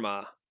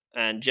forma,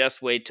 and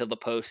just wait till the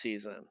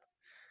postseason.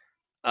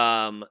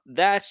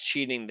 That's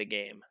cheating the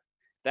game.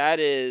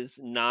 That is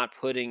not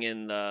putting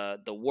in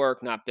the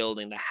work, not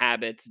building the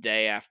habits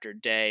day after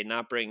day,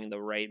 not bringing the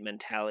right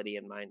mentality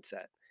and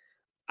mindset.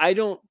 I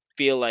don't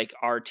feel like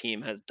our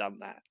team has done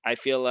that. I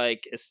feel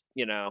like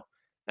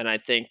and I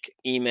think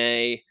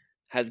Ime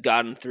has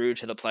gotten through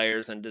to the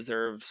players and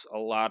deserves a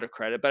lot of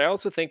credit. But I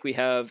also think we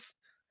have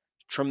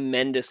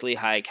tremendously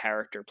high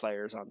character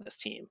players on this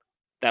team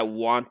that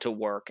want to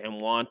work and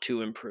want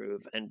to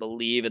improve and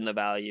believe in the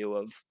value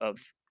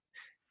of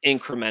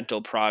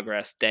incremental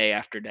progress day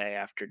after day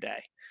after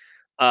day.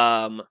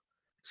 Um,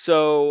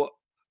 so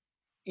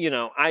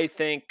I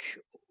think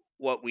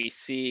what we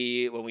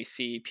see when we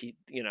see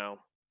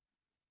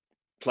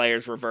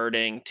players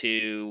reverting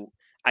to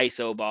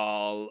iso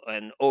ball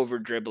and over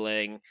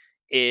dribbling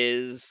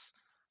is,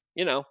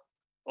 you know,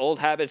 old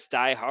habits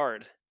die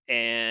hard,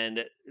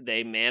 and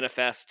they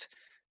manifest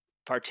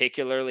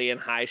particularly in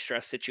high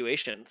stress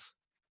situations.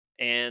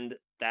 And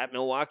that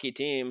Milwaukee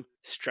team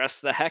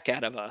stressed the heck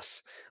out of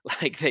us.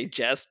 Like they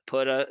just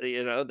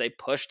they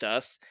pushed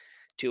us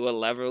to a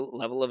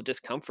level of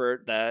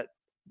discomfort that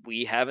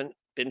we haven't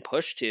been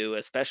pushed to,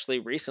 especially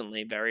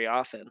recently, very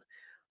often.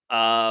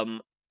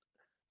 Um,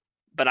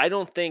 but I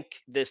don't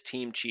think this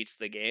team cheats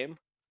the game.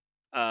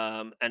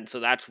 And so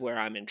that's where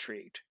I'm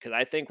intrigued because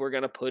I think we're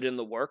going to put in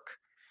the work.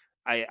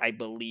 I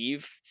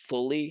believe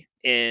fully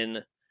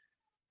in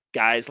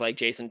guys like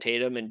Jason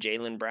Tatum and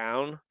Jalen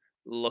Brown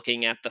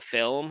looking at the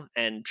film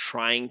and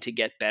trying to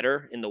get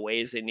better in the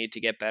ways they need to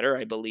get better.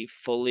 I believe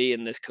fully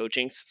in this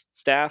coaching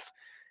staff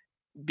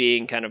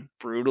being kind of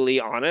brutally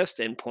honest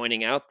and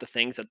pointing out the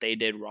things that they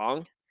did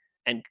wrong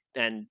and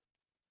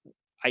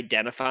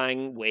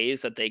identifying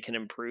ways that they can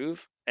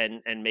improve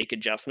and make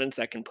adjustments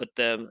that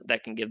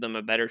can give them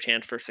a better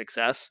chance for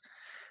success.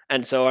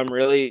 And so I'm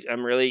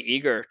really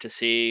eager to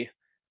see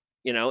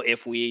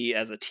if we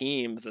as a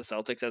team, the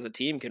Celtics as a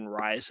team, can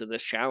rise to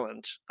this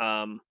challenge.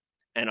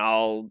 And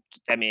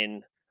I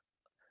mean,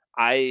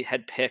 I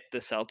had picked the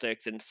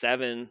Celtics in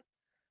 7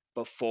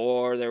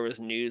 before there was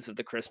news of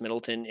the Chris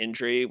Middleton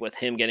injury. With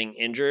him getting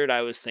injured,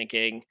 I was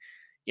thinking,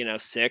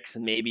 6,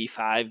 maybe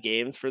 5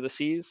 games for the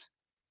C's.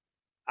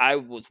 I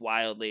was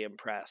wildly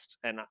impressed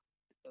and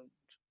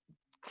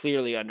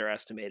clearly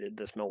underestimated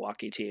this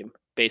Milwaukee team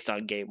based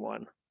on game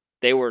one.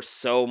 They were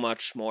so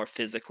much more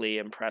physically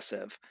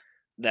impressive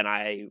than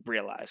I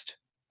realized.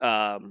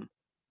 Um,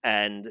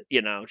 and,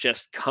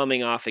 just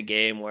coming off a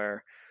game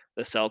where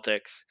the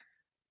Celtics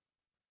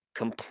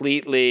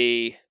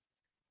completely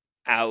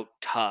out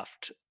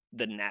toughed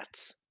the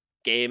Nets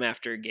game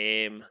after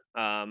game,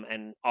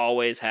 and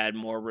always had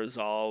more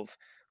resolve,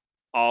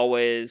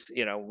 always,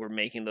 we're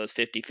making those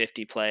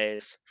 50-50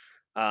 plays.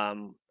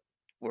 Um,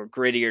 we're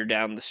grittier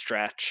down the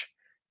stretch,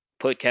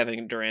 put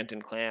Kevin Durant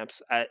in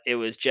clamps. It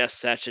was just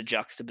such a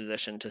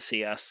juxtaposition to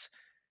see us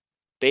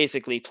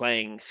basically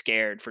playing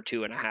scared for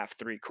 2.5,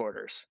 3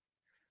 quarters,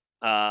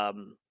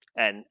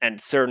 and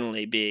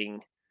certainly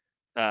being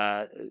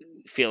uh,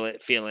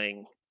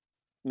 feeling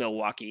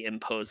Milwaukee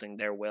imposing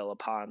their will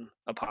upon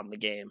the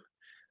game.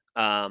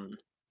 Um,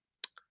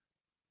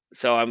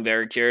 so I'm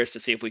very curious to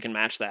see if we can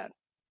match that.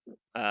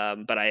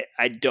 But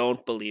I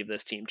don't believe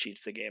this team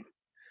cheats the game.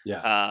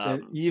 Yeah,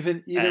 and Um,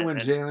 even when and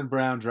Jalen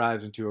Brown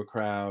drives into a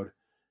crowd,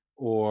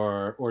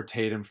 or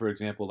Tatum, for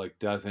example, like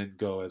doesn't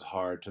go as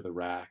hard to the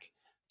rack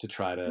to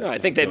try to no, I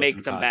think they go make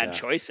through some bad contact.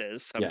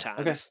 choices Yeah.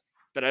 Okay. sometimes,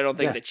 but I don't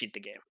think Yeah. they cheat the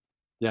game.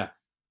 Yeah.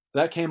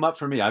 That came up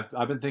for me. I've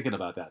been thinking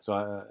about that, so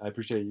I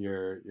appreciate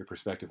your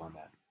perspective on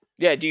that.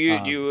 Yeah, do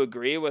Um, you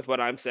agree with what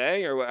I'm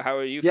saying, or how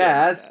are you feeling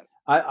yeah, about as that?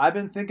 I've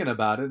been thinking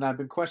about it and I've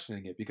been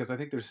questioning it because I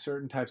think there's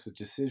certain types of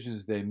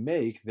decisions they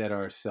make that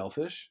are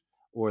selfish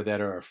or that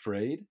are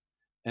afraid,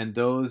 and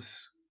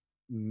those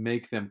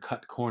make them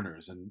cut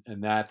corners, and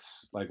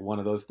that's like one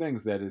of those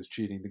things that is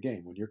cheating the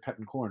game. When you're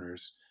cutting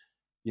corners,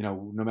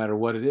 no matter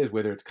what it is,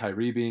 whether it's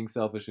Kyrie being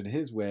selfish in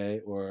his way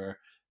or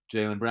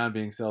Jalen Brown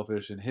being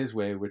selfish in his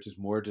way, which is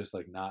more just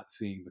like not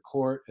seeing the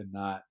court and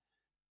not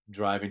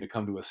driving to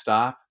come to a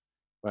stop,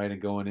 right,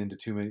 and going into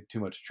too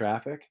much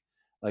traffic.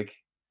 Like,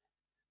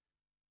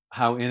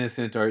 how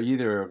innocent are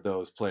either of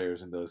those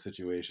players in those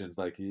situations?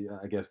 Like,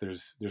 I guess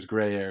there's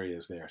gray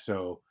areas there.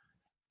 So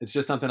it's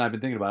just something I've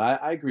been thinking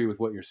about. I agree with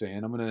what you're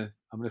saying. I'm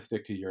gonna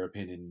stick to your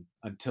opinion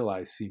until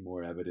I see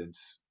more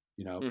evidence.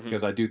 Mhm.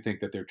 Because I do think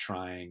that they're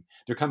trying.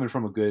 They're coming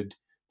from a good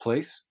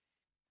place.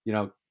 You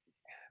know,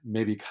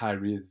 maybe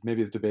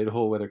it's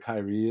debatable whether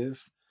Kyrie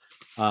is,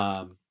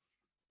 um,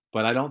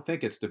 but I don't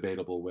think it's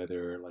debatable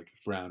whether like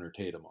Brown or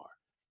Tatum are.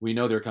 We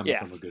know they're coming Yeah,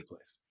 from a good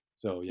place.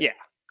 So yeah, yeah.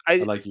 I I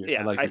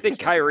yeah, like I your think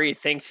perspective on Kyrie it.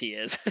 thinks he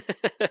is.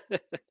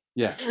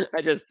 Yeah,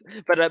 I just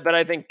but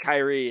I think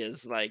Kyrie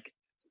is, like,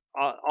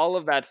 all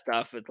of that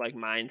stuff with, like,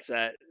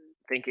 mindset,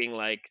 thinking,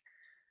 like,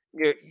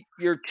 you're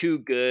you're too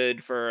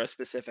good for a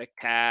specific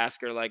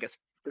task or, like, a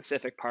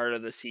specific part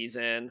of the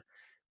season.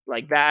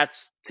 Like,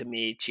 that's, to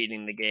me,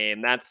 cheating the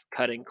game. That's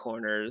cutting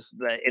corners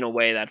that in a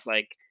way that's,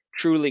 like,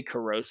 truly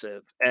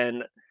corrosive.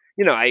 And,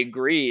 I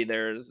agree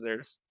there's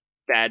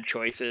bad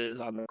choices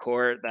on the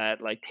court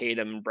that, like,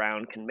 Tatum and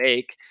Brown can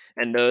make,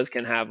 and those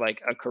can have,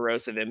 like, a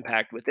corrosive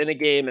impact within a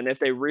game, and if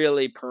they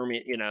really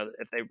permeate,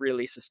 if they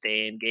really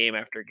sustain game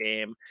after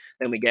game,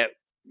 then we get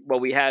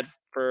what we had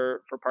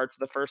for parts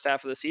of the first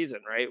half of the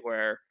season, right?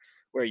 Where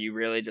where you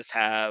really just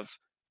have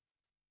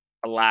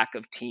a lack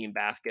of team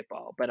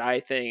basketball. But I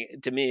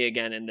think, to me,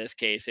 again, in this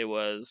case, it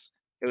was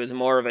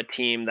more of a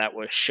team that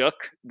was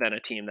shook than a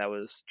team that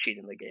was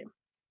cheating the game.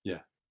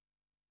 Yeah.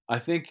 I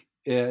think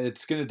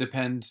it's going to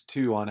depend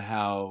too on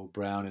how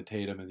Brown and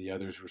Tatum and the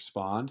others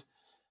respond.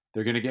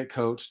 They're going to get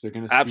coached. They're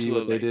going to see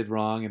what they Absolutely. did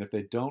wrong, and if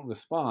they don't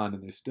respond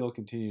and they still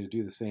continue to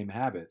do the same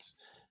habits,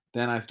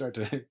 then I start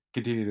to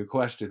continue to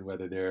question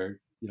whether they're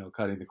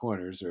cutting the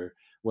corners or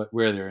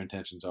where their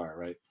intentions are.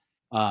 Right.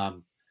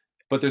 Um,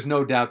 but there's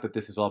no doubt that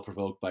this is all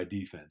provoked by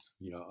defense.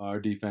 Our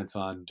defense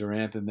on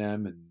Durant and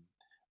them, and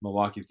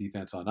Milwaukee's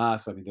defense on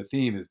us. I mean, the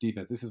theme is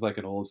defense. This is like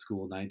an old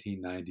school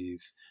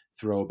 1990s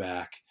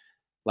throwback,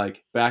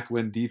 like back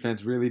when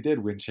defense really did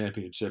win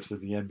championships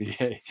in the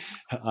NBA.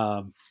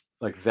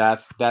 Like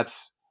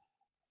that's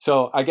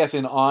so. I guess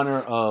in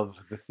honor of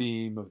the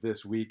theme of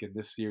this week and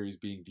this series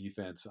being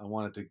defense, I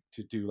wanted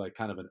to do like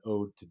kind of an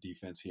ode to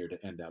defense here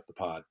to end out the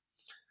pod.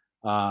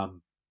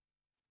 Um,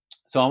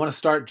 so I want to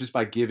start just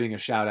by giving a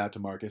shout out to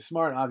Marcus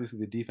Smart, obviously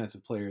the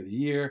defensive player of the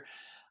year.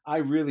 I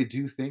really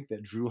do think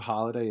that Drew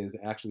Holiday is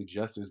actually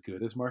just as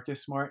good as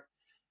Marcus Smart.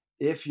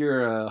 If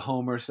you're a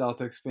Homer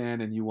Celtics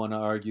fan and you want to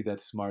argue that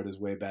Smart is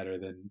way better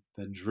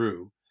than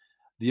Drew,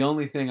 the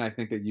only thing I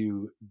think that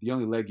the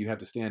only leg you have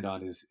to stand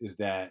on is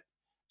that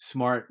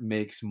Smart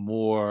makes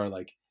more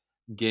like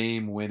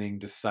game winning,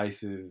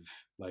 decisive,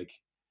 like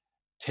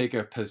take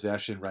a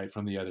possession right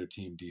from the other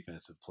team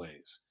defensive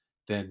plays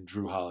than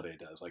Drew Holiday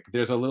does. Like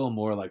there's a little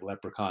more like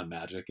leprechaun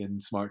magic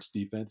in Smart's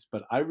defense,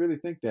 but I really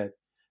think that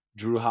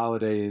Drew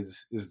Holiday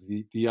is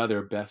the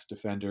other best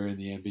defender in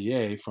the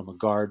NBA from a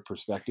guard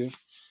perspective.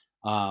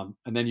 And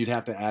then you'd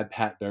have to add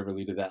Pat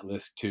Beverly to that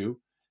list too.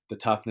 The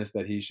toughness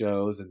that he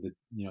shows and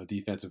the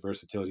defensive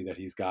versatility that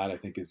he's got, I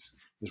think is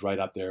right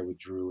up there with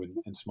Drew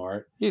and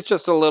Smart. He's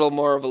just a little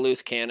more of a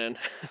loose cannon.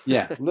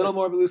 Yeah, a little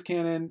more of a loose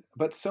cannon,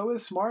 but so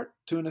is Smart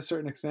to a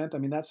certain extent. I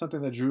mean, that's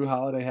something that Drew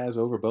Holiday has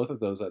over both of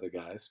those other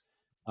guys.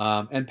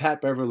 And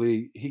Pat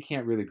Beverly, he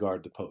can't really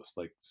guard the post.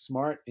 Like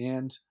Smart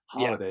and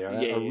Yeah, Holiday yeah,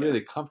 are yeah,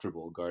 really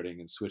comfortable guarding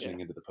and yeah. switching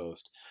into the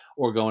post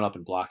or going up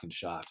and blocking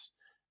shots.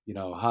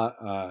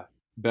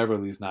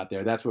 Beverly's not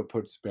there. That's what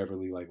puts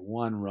Beverly like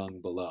one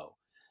rung below.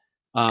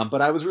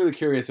 But I was really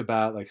curious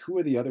about like who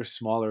are the other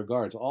smaller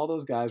guards. All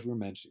those guys we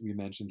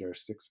mentioned are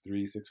 6'3",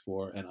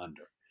 6'4", and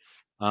under.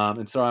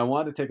 And so I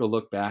wanted to take a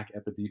look back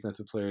at the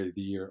Defensive Player of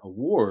the Year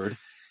award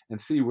and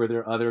see were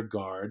there other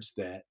guards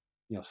that,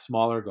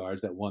 smaller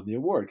guards that won the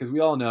award. Because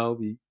we all know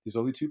there's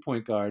only 2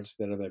 point guards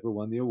that have ever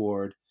won the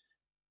award,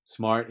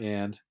 Smart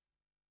and,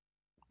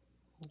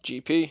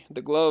 GP,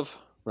 the glove.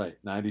 right,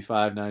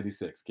 95,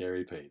 96,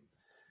 Gary Payton.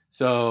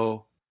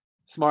 So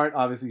Smart,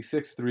 obviously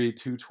 6'3",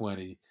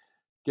 220.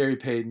 Gary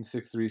Payton,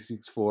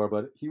 6'3", 6'4",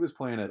 but he was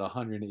playing at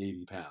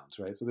 180 pounds,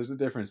 right? So there's a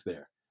difference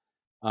there.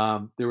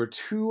 There were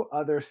two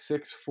other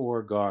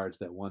 6'4" guards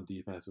that won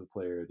Defensive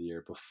Player of the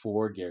Year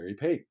before Gary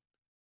Payton.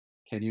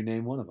 Can you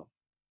name one of them?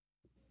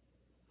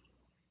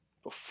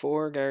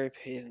 Before Gary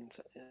Payton.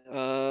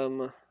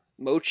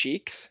 Mo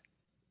Cheeks.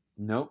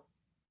 Nope.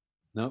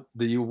 Nope.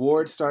 The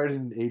award started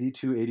in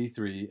 82,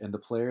 83, and the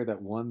player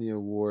that won the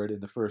award in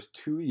the first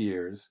 2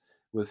 years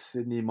was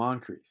Sidney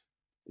Moncrief.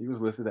 He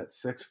was listed at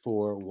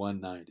 6'4",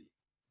 190.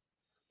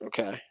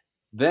 Okay.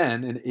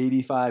 Then in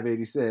 85,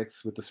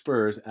 86, with the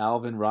Spurs,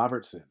 Alvin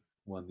Robertson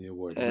won the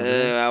award. You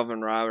remember him?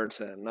 Alvin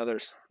Robertson,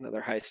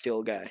 another high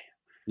steel guy.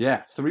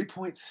 Yeah,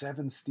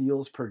 3.7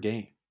 steals per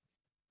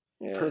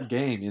Yeah,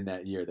 game in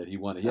that year that he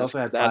won it. He that's also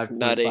had that's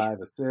nutty.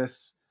 5.5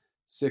 assists,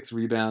 6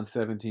 rebounds,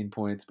 17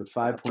 points, but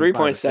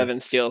 5.5 assists.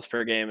 3.7 steals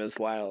per game is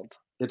wild.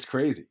 It's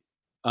crazy.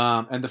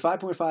 And the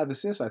 5.5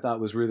 assists I thought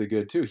was really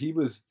good too. He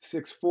was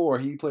 6'4".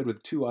 He played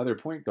with two other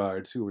point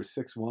guards who were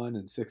 6'1"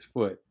 and 6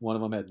 foot. One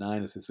of them had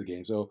 9 assists a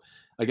game. So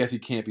I guess he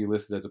can't be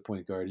listed as a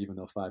point guard, even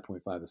though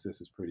 5.5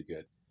 assists is pretty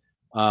good.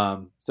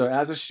 So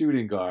as a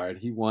shooting guard,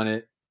 he won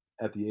it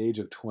at the age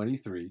of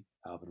 23,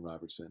 Alvin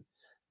Robertson.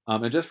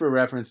 And just for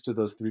reference to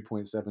those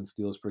 3.7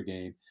 steals per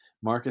game,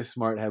 Marcus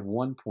Smart had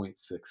 1.6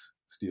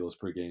 steals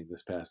per game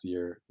this past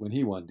year when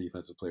he won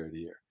Defensive Player of the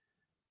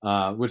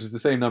Year, which is the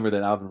same number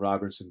that Alvin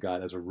Robertson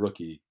got as a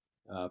rookie,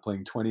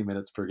 playing 20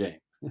 minutes per game.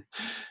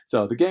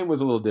 So the game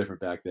was a little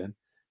different back then.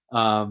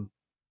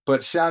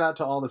 But shout out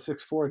to all the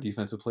 6'4"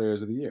 Defensive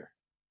Players of the Year.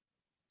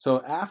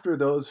 So after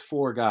those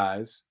four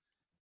guys,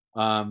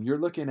 you're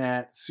looking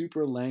at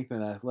super length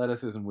and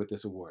athleticism with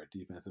this award,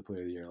 Defensive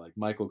Player of the Year. Like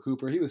Michael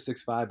Cooper, he was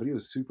 6'5", but he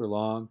was super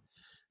long.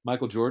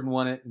 Michael Jordan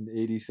won it in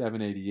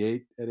 87,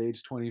 88 at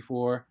age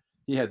 24.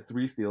 He had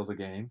 3 steals a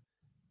game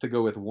to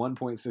go with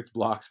 1.6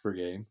 blocks per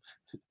game.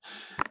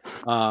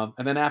 And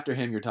then after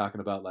him, you're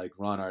talking about like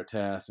Ron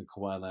Artest and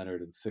Kawhi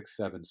Leonard and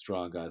 6'7"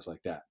 strong guys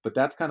like that. But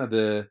that's kind of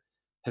the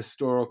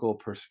historical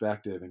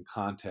perspective and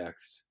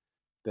context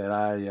that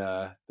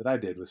I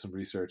did with some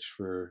research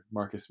for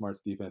Marcus Smart's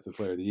Defensive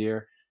Player of the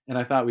Year, and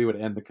I thought we would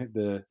end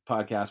the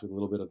podcast with a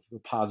little bit of a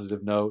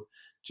positive note,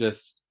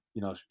 just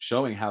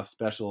showing how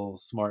special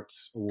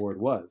Smart's award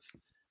was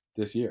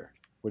this year.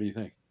 What do you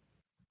think?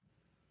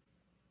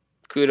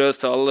 Kudos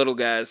to all the little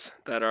guys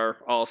that are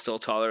all still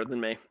taller than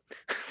me.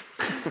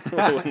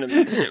 winning,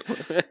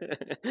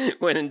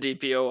 winning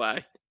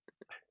DPOY.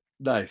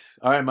 Nice.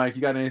 All right, Mike,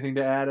 you got anything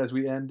to add as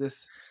we end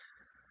this?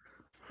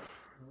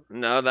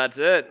 No, that's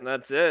it.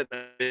 That's it.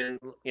 I mean,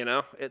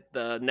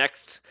 the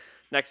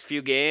next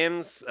few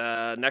games.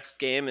 Next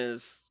game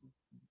is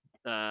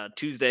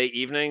Tuesday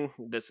evening.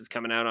 This is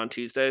coming out on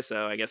Tuesday,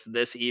 so I guess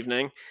this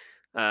evening.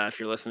 If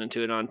you're listening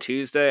to it on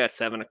Tuesday at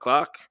 7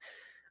 o'clock,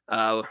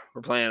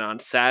 we're playing on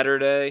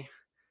Saturday,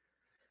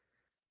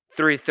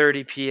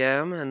 3:30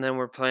 p.m., and then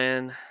we're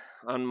playing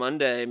on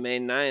Monday, May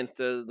 9th.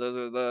 Those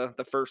are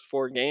the first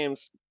four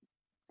games.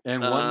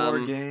 And one more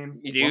Do game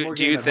you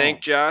at think,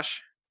 home.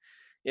 Josh?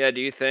 Yeah. Do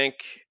you think?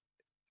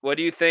 What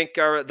do you think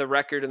the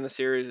record in the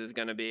series is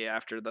going to be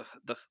after the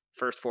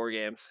first four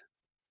games?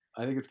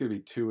 I think it's going to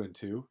be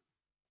 2-2.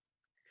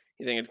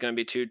 You think it's going to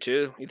be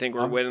 2-2? You think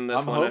we're I'm winning this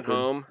I'm one at hoping.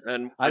 home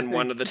I and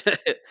one think of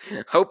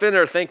the hoping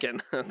or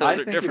thinking? I Those are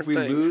think if different we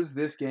things. lose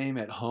this game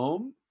at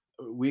home,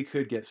 we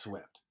could get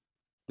swept.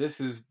 This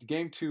is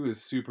game 2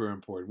 is super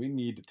important. We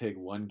need to take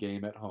one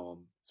game at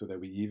home so that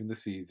we even the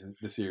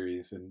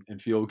series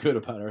and feel good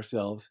about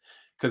ourselves.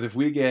 Because if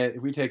we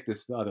take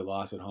this other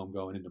loss at home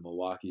going into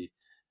Milwaukee,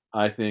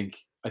 I think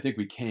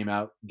we came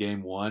out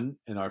game 1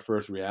 and our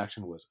first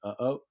reaction was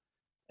oh,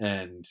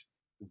 and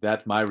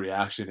that's my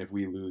reaction if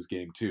we lose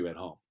game 2 at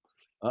home.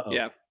 Oh.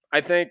 Yeah,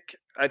 I think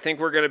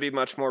we're going to be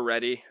much more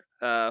ready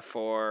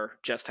for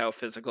just how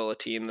physical a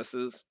team this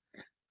is.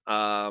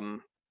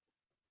 Um,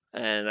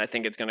 and I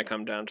think it's going to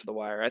come down to the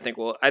wire. I think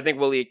we'll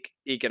eke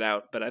it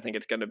out, but I think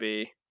it's going to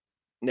be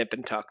nip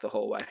and tuck the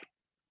whole way.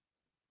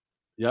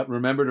 Yep.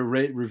 Remember to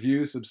rate,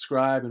 review,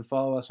 subscribe, and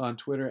follow us on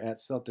Twitter at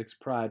Celtics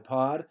Pride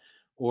Pod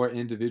or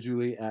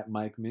individually at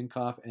Mike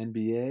Minkoff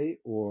NBA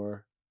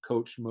or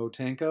Coach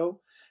Motenko.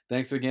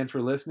 Thanks again for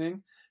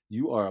listening.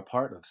 You are a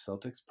part of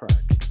Celtics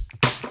Pride.